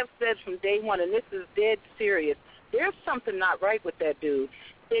 I have said from day one, and this is dead serious, there's something not right with that dude.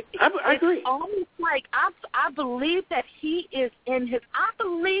 I agree. It's almost like I believe that he is in his – I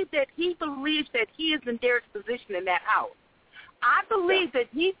believe that he believes that he is in Derrick's position in that house. I believe that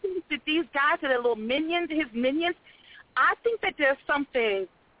he thinks that these guys are the little minions, his minions. I think that there's something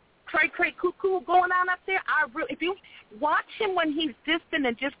 – cray cuckoo going on up there. If you watch him when he's distant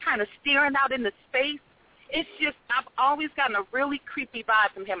and just kind of staring out into space, it's just, I've always gotten a really creepy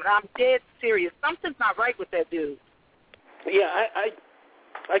vibe from him, and I'm dead serious. Something's not right with that dude. Yeah,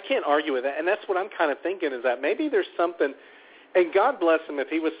 I can't argue with that, and that's what I'm kind of thinking is that maybe there's something, and God bless him if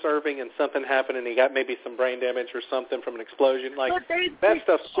he was serving and something happened and he got maybe some brain damage or something from an explosion. Like, that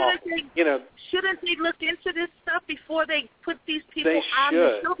stuff's awful. Shouldn't they look into this stuff before they put these people on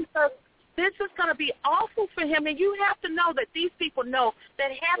the show? Because this is going to be awful for him, and you have to know that these people know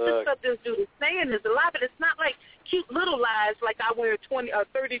that half the stuff this dude is saying is a lie, but it's not like cute little lies like I wear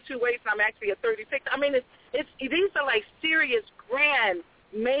 32 waist and I'm actually a 36. I mean, these are like serious, grand,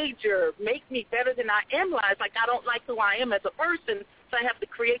 major, make me better than I am lies. Like I don't like who I am as a person, so I have to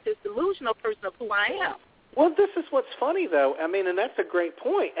create this delusional person of who I am. Well, this is what's funny, though. I mean, and that's a great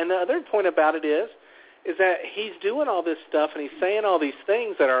point. And the other point about it is that he's doing all this stuff and he's saying all these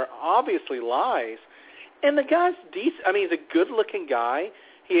things that are obviously lies. And the guy's decent. I mean, he's a good-looking guy.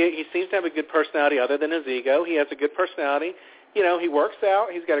 He seems to have a good personality other than his ego. He has a good personality. You know, he works out.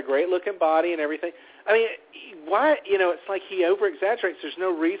 He's got a great-looking body and everything. I mean, why? It's like he over-exaggerates. There's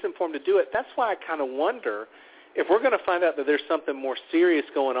no reason for him to do it. That's why I kind of wonder if we're going to find out that there's something more serious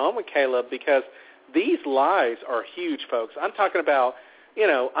going on with Caleb, because these lies are huge, folks. I'm talking about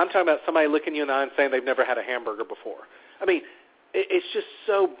somebody looking you in the eye and saying they've never had a hamburger before. I mean, it's just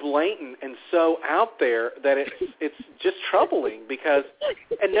so blatant and so out there that it's just troubling because,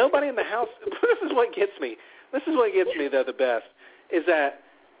 and nobody in the house, this is what gets me, though, the best, is that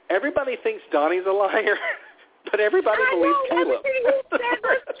everybody thinks Donnie's a liar, but everybody believes Caleb.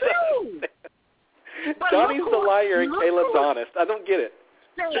 That's true. Donnie's the liar and Caleb's honest. I don't get it.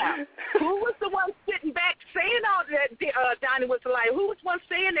 Who was the one sitting back saying all that Donnie was a liar? Who was one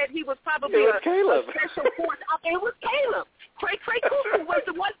saying that he was probably a special force? It was Caleb. Cray Cooper was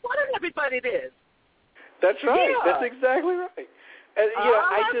the one telling everybody this. That's right. Yeah. That's exactly right. And,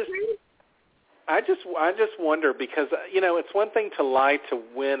 I just wonder because it's one thing to lie to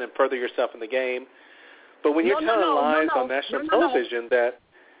win and further yourself in the game, but when you're telling lies on national television that.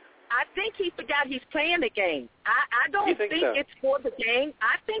 I think he forgot he's playing the game. I don't think so? It's for the game.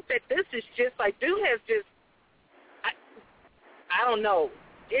 I think that this is just like dude has just. I don't know.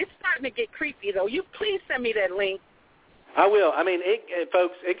 It's starting to get creepy though. You please send me that link. I will. I mean,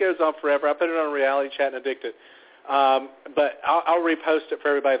 folks, it goes on forever. I put it on Reality Chat and Addicted, but I'll repost it for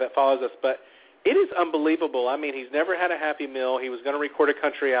everybody that follows us. But it is unbelievable. I mean, he's never had a Happy Meal. He was going to record a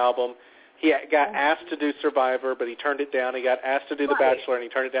country album. He got asked to do Survivor, but he turned it down. He got asked to do The Bachelor, and he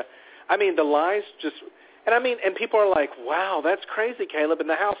turned it down. I mean, the lies just – and people are like, wow, that's crazy, Caleb. In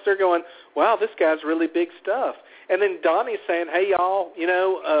the house, they're going, wow, this guy's really big stuff. And then Donnie's saying, hey, y'all,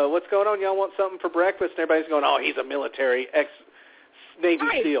 what's going on? Y'all want something for breakfast? And everybody's going, oh, he's a military ex-Navy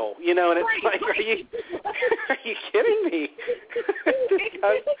SEAL. And it's like, are you kidding me?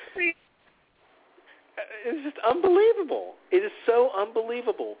 It's just unbelievable. It is so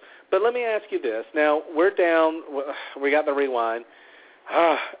unbelievable. But let me ask you this. Now, we're down. We got the rewind.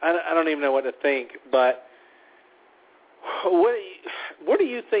 I don't even know what to think. But what do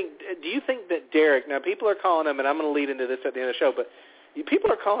you think? Do you think that Derrick, now people are calling him, and I'm going to lead into this at the end of the show, but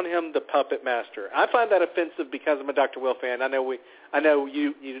people are calling him the puppet master. I find that offensive because I'm a Dr. Will fan. I know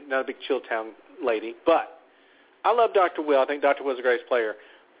you're not a big Chilltown lady, but I love Dr. Will. I think Dr. Will's the greatest player.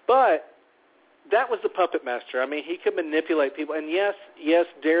 But that was the puppet master. I mean, he could manipulate people. And yes,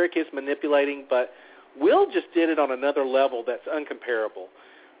 Derrick is manipulating, but Will just did it on another level that's uncomparable.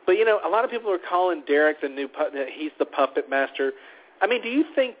 But, a lot of people are calling Derrick he's the puppet master. I mean, do you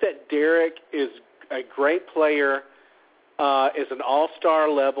think that Derrick is a great player, is an all-star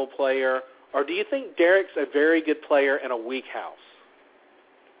level player, or do you think Derrick's a very good player in a weak house?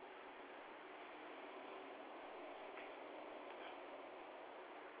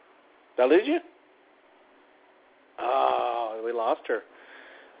 Did I lose you? Oh, we lost her.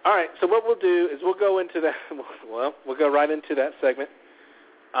 All right, so what we'll do is we'll go into that. Well, we'll go right into that segment.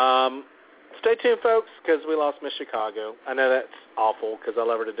 Stay tuned, folks, because we lost Miss Chicago. I know that's awful because I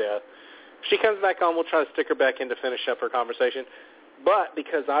love her to death. If she comes back on, we'll try to stick her back in to finish up her conversation. But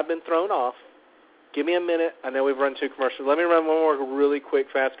because I've been thrown off, give me a minute. I know we've run 2 commercials. Let me run one more really quick,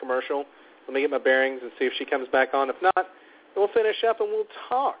 fast commercial. Let me get my bearings and see if she comes back on. If not, then we'll finish up and we'll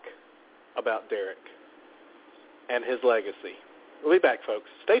talk about Derrick and his legacy. We'll be back, folks.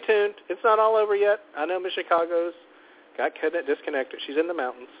 Stay tuned. It's not all over yet. I know Miss Chicago's got disconnected. She's in the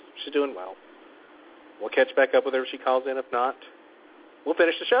mountains. She's doing well. We'll catch back up with her if she calls in. If not, we'll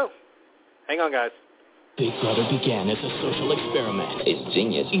finish the show. Hang on, guys. Big Brother began as a social experiment. It's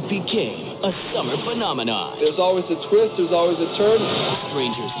genius. It became a summer phenomenon. There's always a twist. There's always a turn.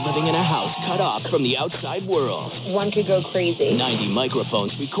 Strangers living in a house cut off from the outside world. One could go crazy. 90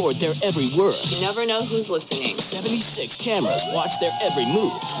 microphones record their every word. You never know who's listening. 76 cameras watch their every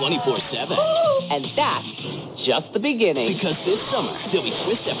move 24/7. And that's just the beginning. Because this summer, there'll be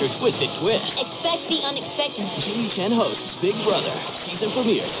twist after twisted twist. Expect the unexpected. Jimmy Chen hosts Big Brother. Season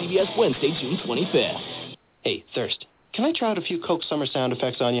premiere, CBS Wednesday, June 25th. Hey, Thirst, can I try out a few Coke Summer sound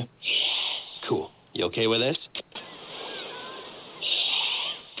effects on you? Cool. You okay with this?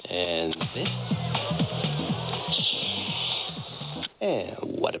 And this? And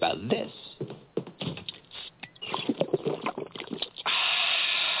what about this?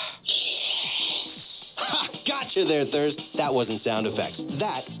 Ha! Gotcha there, Thirst. That wasn't sound effects.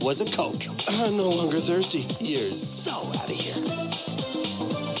 That was a Coke. I'm no longer thirsty. You're so out of here.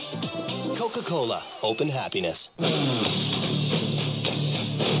 Coca-Cola. Open happiness.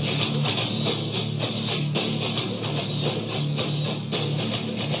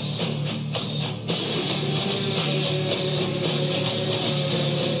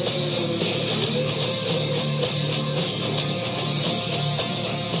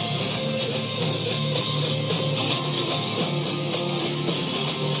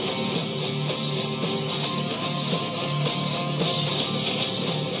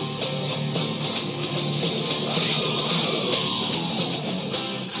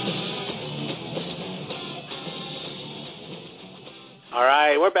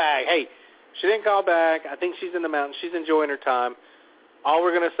 we're back. Hey, she didn't call back. I think she's in the mountains. She's enjoying her time. All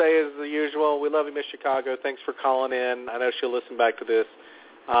we're going to say is the usual. We love you, Miss Chicago. Thanks for calling in. I know she'll listen back to this.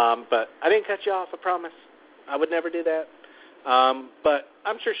 But I didn't cut you off, I promise. I would never do that. But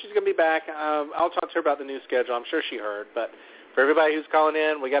I'm sure she's going to be back. I'll talk to her about the new schedule. I'm sure she heard. But for everybody who's calling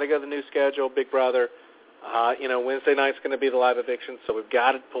in, we got to go to the new schedule, Big Brother. Wednesday night's going to be the live eviction, so we've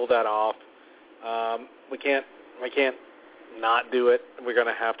got to pull that off. We can't not do it. We're going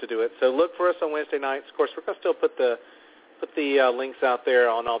to have to do it. So look for us on Wednesday nights. Of course, we're going to still put the links out there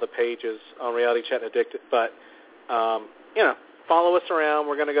on all the pages on Reality Chat and Addicted. But, follow us around.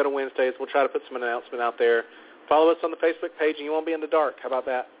 We're going to go to Wednesdays. We'll try to put some announcement out there. Follow us on the Facebook page, and you won't be in the dark. How about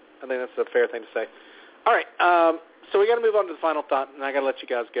that? I think that's a fair thing to say. All right. So we got to move on to the final thought, and I got to let you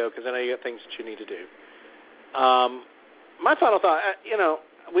guys go because I know you got things that you need to do. My final thought,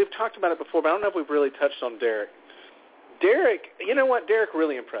 we've talked about it before, but I don't know if we've really touched on Derrick. Derrick, you know what? Derrick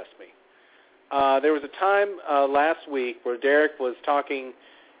really impressed me. There was a time last week where Derrick was talking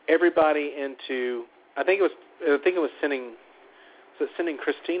everybody into. I think it was sending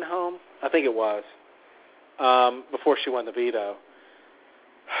Christine home. I think it was before she won the veto.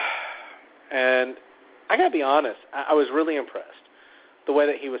 And I got to be honest, I was really impressed. The way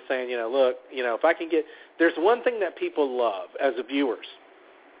that he was saying, look, if I can get, there's one thing that people love as viewers.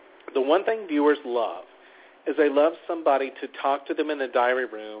 The one thing viewers love is they love somebody to talk to them in the diary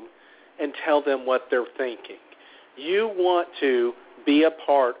room and tell them what they're thinking. You want to be a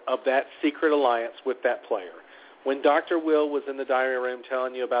part of that secret alliance with that player. When Dr. Will was in the diary room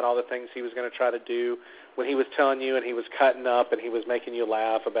telling you about all the things he was going to try to do, when he was telling you and he was cutting up and he was making you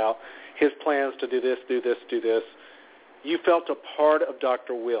laugh about his plans to do this, you felt a part of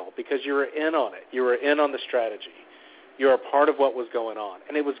Dr. Will because you were in on it. You were in on the strategy. You were a part of what was going on.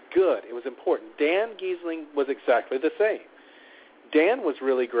 And it was good. It was important. Dan Giesling was exactly the same. Dan was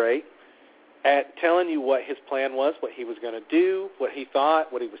really great at telling you what his plan was, what he was going to do, what he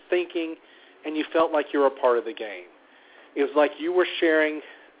thought, what he was thinking, and you felt like you were a part of the game. It was like you were sharing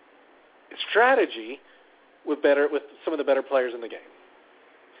strategy with some of the better players in the game.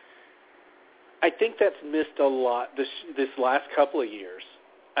 I think that's missed a lot this last couple of years.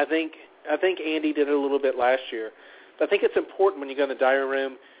 I think Andy did it a little bit last year. But I think it's important when you go in the diary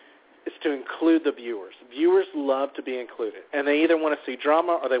room is to include the viewers. Viewers love to be included, and they either want to see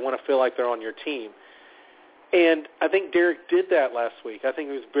drama or they want to feel like they're on your team. And I think Derrick did that last week. I think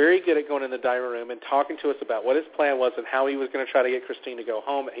he was very good at going in the diary room and talking to us about what his plan was and how he was going to try to get Christine to go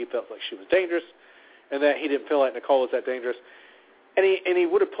home. He felt like she was dangerous and that he didn't feel like Nicole was that dangerous. And he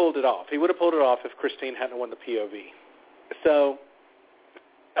would have pulled it off. He would have pulled it off if Christine hadn't won the POV. So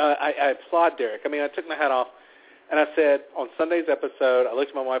I applaud Derrick. I mean, I took my hat off, and I said on Sunday's episode, I looked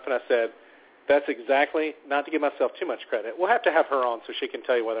at my wife and I said, that's exactly, not to give myself too much credit. We'll have to have her on so she can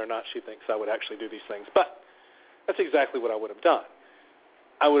tell you whether or not she thinks I would actually do these things. But that's exactly what I would have done.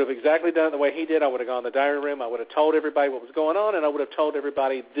 I would have exactly done it the way he did. I would have gone in the diary room. I would have told everybody what was going on, and I would have told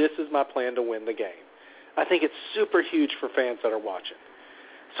everybody, this is my plan to win the game. I think it's super huge for fans that are watching.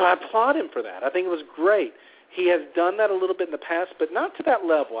 So I applaud him for that. I think it was great. He has done that a little bit in the past, but not to that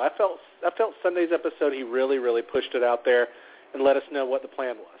level. I felt Sunday's episode, he really, really pushed it out there and let us know what the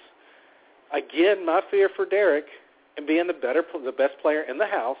plan was. Again, my fear for Derrick and being the best player in the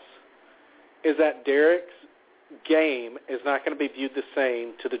house is that Derrick's game is not going to be viewed the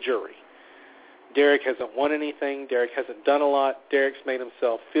same to the jury. Derrick hasn't won anything. Derrick hasn't done a lot. Derrick's made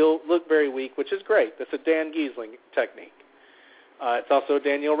himself look very weak, which is great. That's a Dan Giesling technique. It's also a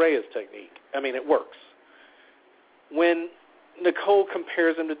Danielle Reyes technique. I mean, it works. When Nicole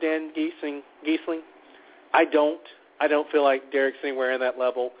compares him to Dan Giesling, I don't feel like Derrick's anywhere in that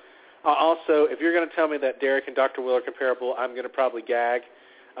level. Also, if you're going to tell me that Derrick and Dr. Will are comparable, I'm going to probably gag.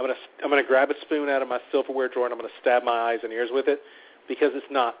 I'm going to grab a spoon out of my silverware drawer and I'm going to stab my eyes and ears with it because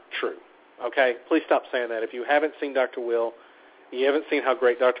it's not true. Okay? Please stop saying that. If you haven't seen Dr. Will, you haven't seen how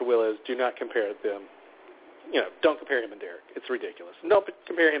great Dr. Will is, do not compare them. Don't compare him and Derrick. It's ridiculous. Don't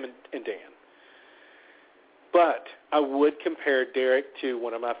compare him and Dan. But I would compare Derrick to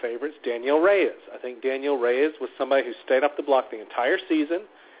one of my favorites, Danielle Reyes. I think Danielle Reyes was somebody who stayed off the block the entire season,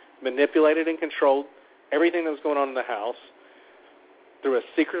 manipulated and controlled everything that was going on in the house through a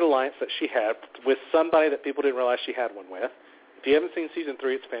secret alliance that she had with somebody that people didn't realize she had one with. If you haven't seen Season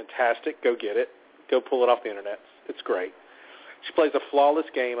 3, it's fantastic. Go get it. Go pull it off the Internet. It's great. She plays a flawless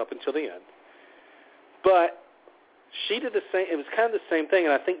game up until the end. But she did the same. It was kind of the same thing,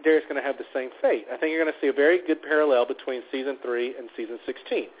 and I think Derrick's going to have the same fate. I think you're going to see a very good parallel between Season 3 and Season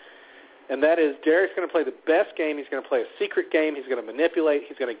 16. And that is Derrick's going to play the best game. He's going to play a secret game. He's going to manipulate.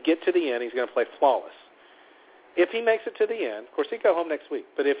 He's going to get to the end. He's going to play flawless. if he makes it to the end, of course he'd go home next week,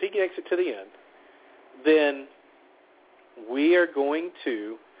 but if he makes it to the end, then we are going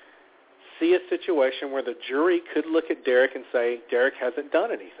to see a situation where the jury could look at Derrick and say, Derrick hasn't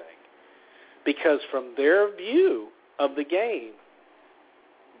done anything. Because from their view of the game,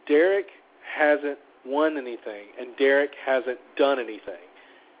 Derrick hasn't won anything, and Derrick hasn't done anything.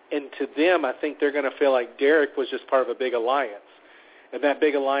 And to them, I think they're going to feel like Derrick was just part of a big alliance. And that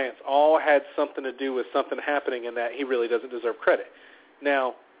big alliance all had something to do with something happening and that he really doesn't deserve credit.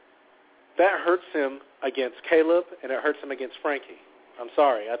 Now, that hurts him against Caleb, and it hurts him against Frankie. I'm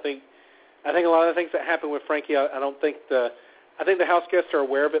sorry. I think a lot of the things that happen with Frankie, I think the house guests are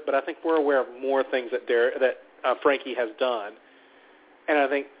aware of it, but I think we're aware of more things that Frankie has done. And I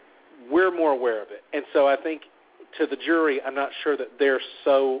think we're more aware of it. And so I think to the jury, I'm not sure that they're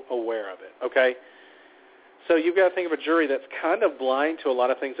so aware of it, okay? So you've got to think of a jury that's kind of blind to a lot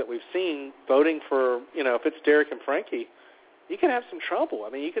of things that we've seen, voting for, if it's Derrick and Frankie, you can have some trouble. I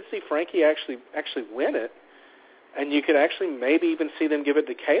mean, you could see Frankie actually win it, and you could actually maybe even see them give it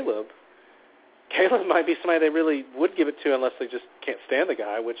to Caleb. Caleb might be somebody they really would give it to unless they just can't stand the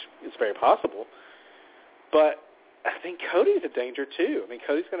guy, which is very possible. But I think Cody's a danger, too. I mean,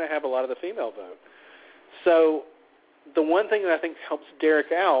 Cody's going to have a lot of the female vote. So the one thing that I think helps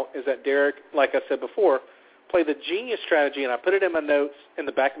Derrick out is that Derrick, like I said before, played the genius strategy, and I put it in my notes in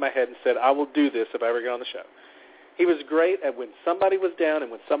the back of my head and said, I will do this if I ever get on the show. He was great at when somebody was down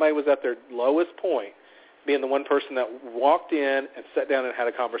and when somebody was at their lowest point, being the one person that walked in and sat down and had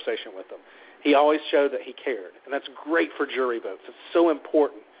a conversation with them. He always showed that he cared, and that's great for jury votes. It's so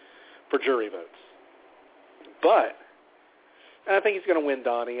important for jury votes. But I think he's going to win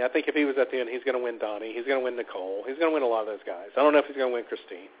Donnie. I think if he was at the end, he's going to win Donnie. He's going to win Nicole. He's going to win a lot of those guys. I don't know if he's going to win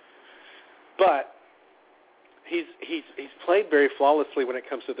Christine. But he's played very flawlessly when it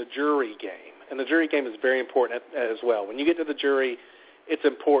comes to the jury game, and the jury game is very important as well. When you get to the jury, it's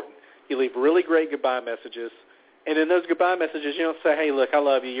important. You leave really great goodbye messages. And in those goodbye messages, you don't say, hey, look, I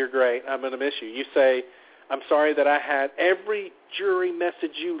love you, you're great, I'm going to miss you. You say, I'm sorry that I had, every jury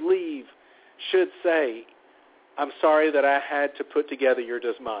message you leave should say, I'm sorry that I had to put together your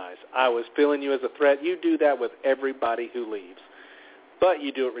demise. I was feeling you as a threat. You do that with everybody who leaves. But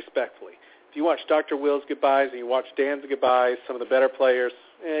you do it respectfully. If you watch Dr. Will's goodbyes and you watch Dan's goodbyes, some of the better players,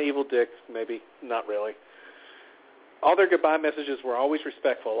 Evil Dick, maybe, not really. All their goodbye messages were always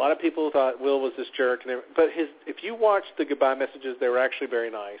respectful. A lot of people thought Will was this jerk. But if you watch the goodbye messages, they were actually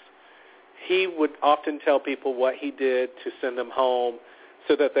very nice. He would often tell people what he did to send them home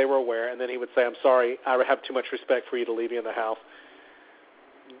so that they were aware, and then he would say, I'm sorry, I have too much respect for you to leave you in the house.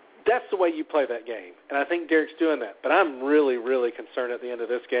 That's the way you play that game, and I think Derrick's doing that. But I'm really, really concerned at the end of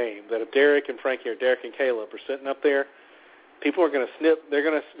this game that if Derrick and Frankie or Derrick and Caleb are sitting up there, people are going to snip.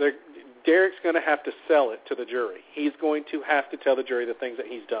 Derrick's going to have to sell it to the jury. He's going to have to tell the jury the things that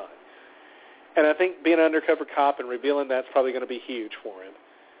he's done. And I think being an undercover cop and revealing that's probably going to be huge for him.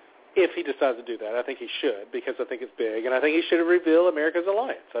 If he decides to do that, I think he should, because I think it's big. And I think he should reveal America's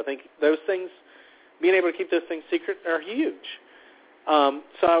alliance. I think those things, being able to keep those things secret, are huge.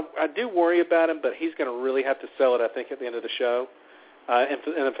 So I do worry about him, but he's going to really have to sell it, I think, at the end of the show,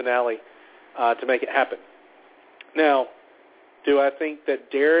 in the finale, to make it happen. Now, do I think that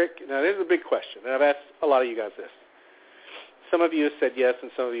Derrick, now this is a big question, and I've asked a lot of you guys this. Some of you have said yes,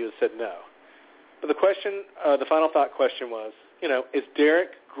 and some of you have said no. But the question, the final thought question was, is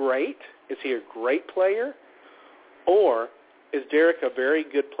Derrick great? Is he a great player? Or is Derrick a very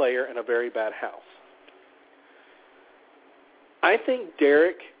good player in a very bad house? I think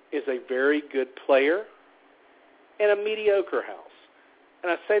Derrick is a very good player in a mediocre house.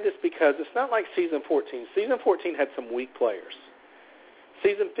 And I say this because it's not like Season 14. Season 14 had some weak players.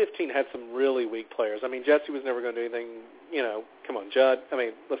 Season 15 had some really weak players. I mean, Jesse was never going to do anything, come on, Judd. I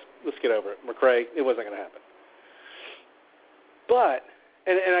mean, let's get over it. McRae, it wasn't going to happen. But,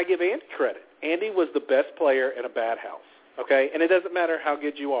 and I give Andy credit. Andy was the best player in a bad house, okay? And it doesn't matter how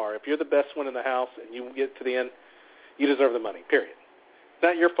good you are. If you're the best one in the house and you get to the end, you deserve the money, period. It's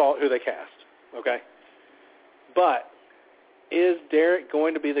not your fault who they cast, okay? But is Derrick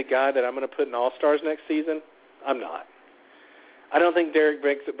going to be the guy that I'm going to put in All-Stars next season? I'm not. I don't think Derrick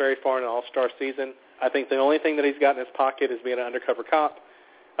makes it very far in an All-Star season. I think the only thing that he's got in his pocket is being an undercover cop.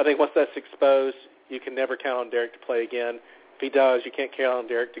 I think once that's exposed, you can never count on Derrick to play again. If he does, you can't count on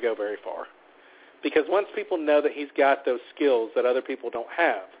Derrick to go very far. Because once people know that he's got those skills that other people don't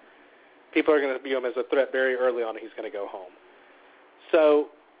have, people are going to view him as a threat very early on and he's going to go home. So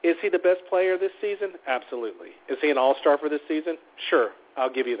is he the best player this season? Absolutely. Is he an all-star for this season? Sure, I'll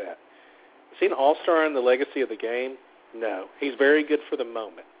give you that. Is he an all-star in the legacy of the game? No. He's very good for the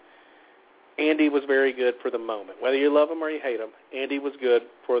moment. Andy was very good for the moment. Whether you love him or you hate him, Andy was good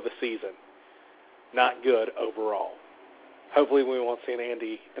for the season, not good overall. Hopefully we won't see an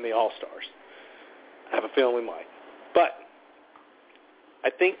Andy in the All-Stars. I have a feeling we might. But I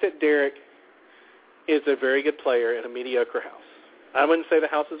think that Derrick is a very good player in a mediocre house. I wouldn't say the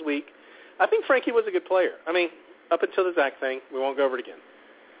house is weak. I think Frankie was a good player. I mean, up until the Zach thing, we won't go over it again.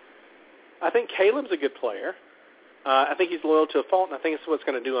 I think Caleb's a good player. I think he's loyal to a fault, and I think it's what's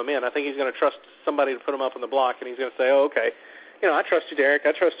going to do him in. I think he's going to trust somebody to put him up on the block, and he's going to say, oh, okay, I trust you, Derrick.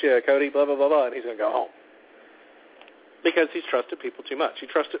 I trust you, Cody, blah, blah, blah, blah, and he's going to go home. Because he's trusted people too much. He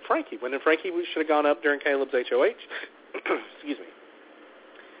trusted Frankie. When Frankie should have gone up during Caleb's HOH, excuse me,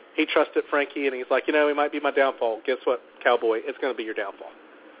 he trusted Frankie, and he's like, he might be my downfall. Guess what, Cowboy? It's going to be your downfall.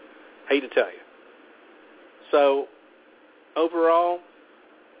 Hate to tell you. So, overall,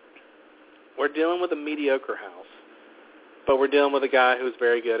 we're dealing with a mediocre house, but we're dealing with a guy who's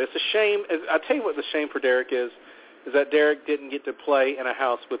very good. It's a shame. I'll tell you what the shame for Derrick is that Derrick didn't get to play in a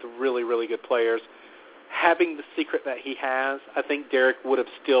house with really, really good players. Having the secret that he has, I think Derrick would have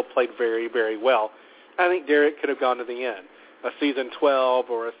still played very, very well. I think Derrick could have gone to the end, a season 12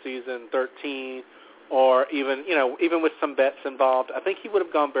 or a season 13, or even with some bets involved. I think he would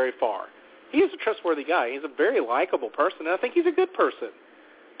have gone very far. He is a trustworthy guy. He's a very likable person, and I think he's a good person.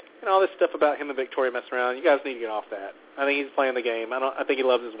 And all this stuff about him and Victoria messing around, you guys need to get off that. I think he's playing the game. I think he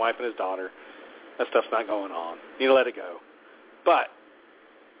loves his wife and his daughter. That stuff's not going on. You need to let it go. But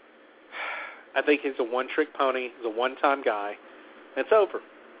I think he's a one-trick pony. He's a one-time guy. And it's over.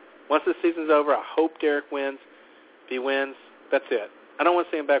 Once the season's over, I hope Derrick wins. If he wins, that's it. I don't want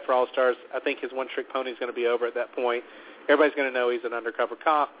to see him back for All-Stars. I think his one-trick pony is going to be over at that point. Everybody's going to know he's an undercover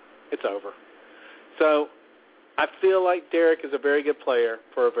cop. It's over. So I feel like Derrick is a very good player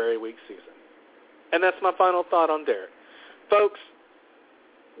for a very weak season. And that's my final thought on Derrick. Folks,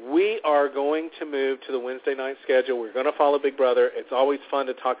 we are going to move to the Wednesday night schedule. We're going to follow Big Brother. It's always fun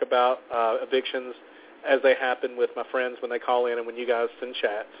to talk about evictions as they happen with my friends when they call in and when you guys send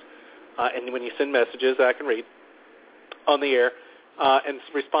chats and when you send messages that I can read on the air and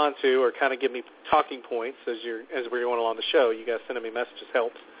respond to or kind of give me talking points as we're going along the show. You guys sending me messages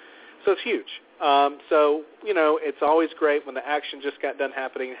helps. So it's huge. It's always great when the action just got done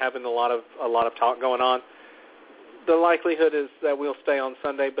happening, having a lot of talk going on. The likelihood is that we'll stay on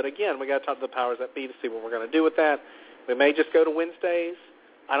Sunday, but again, we got to talk to the powers that be to see what we're going to do with that. We may just go to Wednesdays.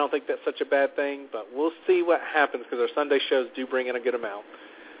 I don't think that's such a bad thing, but we'll see what happens because our Sunday shows do bring in a good amount.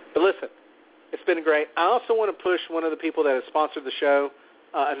 But listen, it's been great. I also want to push one of the people that has sponsored the show,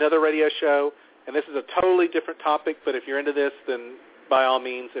 another radio show, and this is a totally different topic, but if you're into this, then by all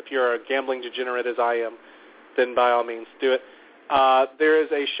means, if you're a gambling degenerate as I am, then by all means do it. There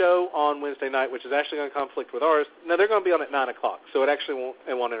is a show on Wednesday night which is actually going to conflict with ours. Now, they're going to be on at 9 o'clock, so it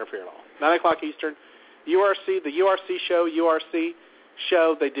won't interfere at all. 9 o'clock Eastern. The URC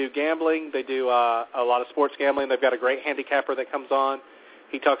show, they do gambling. They do a lot of sports gambling. They've got a great handicapper that comes on.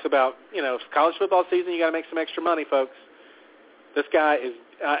 He talks about, college football season, you got to make some extra money, folks. This guy is,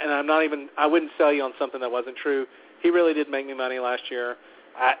 and I wouldn't sell you on something that wasn't true. He really did make me money last year.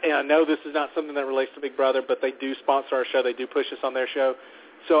 And I know this is not something that relates to Big Brother, but they do sponsor our show. They do push us on their show.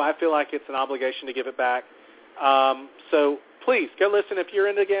 So I feel like it's an obligation to give it back. So please, go listen. If you're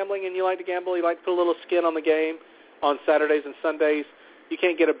into gambling and you like to gamble, you like to put a little skin on the game on Saturdays and Sundays, you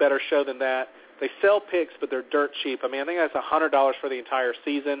can't get a better show than that. They sell picks, but they're dirt cheap. I mean, I think that's $100 for the entire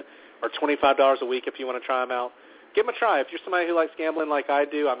season or $25 a week if you want to try them out. Give them a try. If you're somebody who likes gambling like I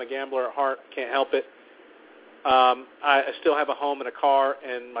do, I'm a gambler at heart, can't help it. I still have a home and a car,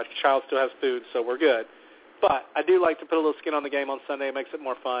 and my child still has food, so we're good. But I do like to put a little skin on the game on Sunday. It makes it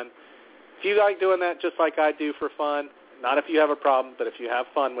more fun. If you like doing that just like I do for fun, not if you have a problem, but if you have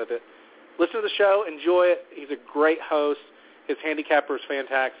fun with it, listen to the show, enjoy it. He's a great host. His handicapper is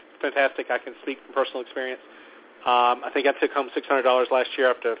fantastic. I can speak from personal experience. I think I took home $600 last year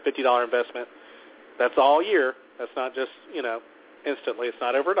after a $50 investment. That's all year. That's not just, instantly. It's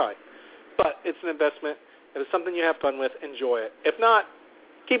not overnight. But it's an investment. If it's something you have fun with, enjoy it. If not,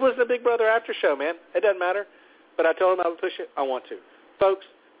 keep listening to Big Brother After Show, man. It doesn't matter. But I told him I would push it. I want to. Folks,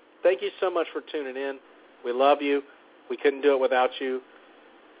 thank you so much for tuning in. We love you. We couldn't do it without you.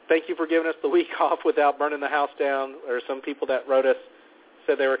 Thank you for giving us the week off without burning the house down. There are some people that wrote us,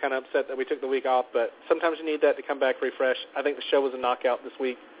 said they were kind of upset that we took the week off, but sometimes you need that to come back refreshed. I think the show was a knockout this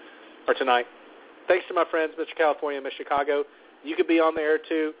week or tonight. Thanks to my friends, Mr. California and Miss Chicago. You could be on the air,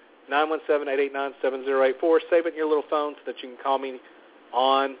 too. 917-889-7084. Save it in your little phone so that you can call me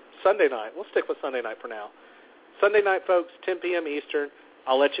on Sunday night. We'll stick with Sunday night for now. Sunday night, folks, 10 p.m. Eastern.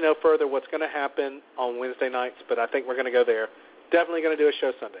 I'll let you know further what's going to happen on Wednesday nights, but I think we're going to go there. Definitely going to do a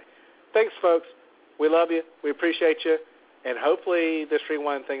show Sunday. thanks, folks. We love you. We appreciate you. And hopefully this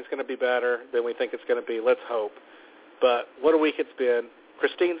rewind thing is going to be better than we think it's going to be. Let's hope. But what a week it's been.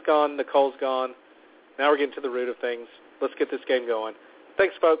 Christine's gone. Nicole's gone. Now we're getting to the root of things. Let's get this game going.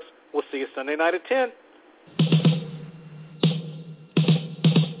 Thanks, folks. We'll see you Sunday night at 10.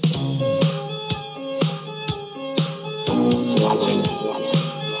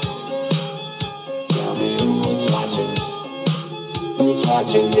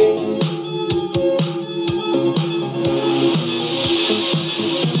 Watching me.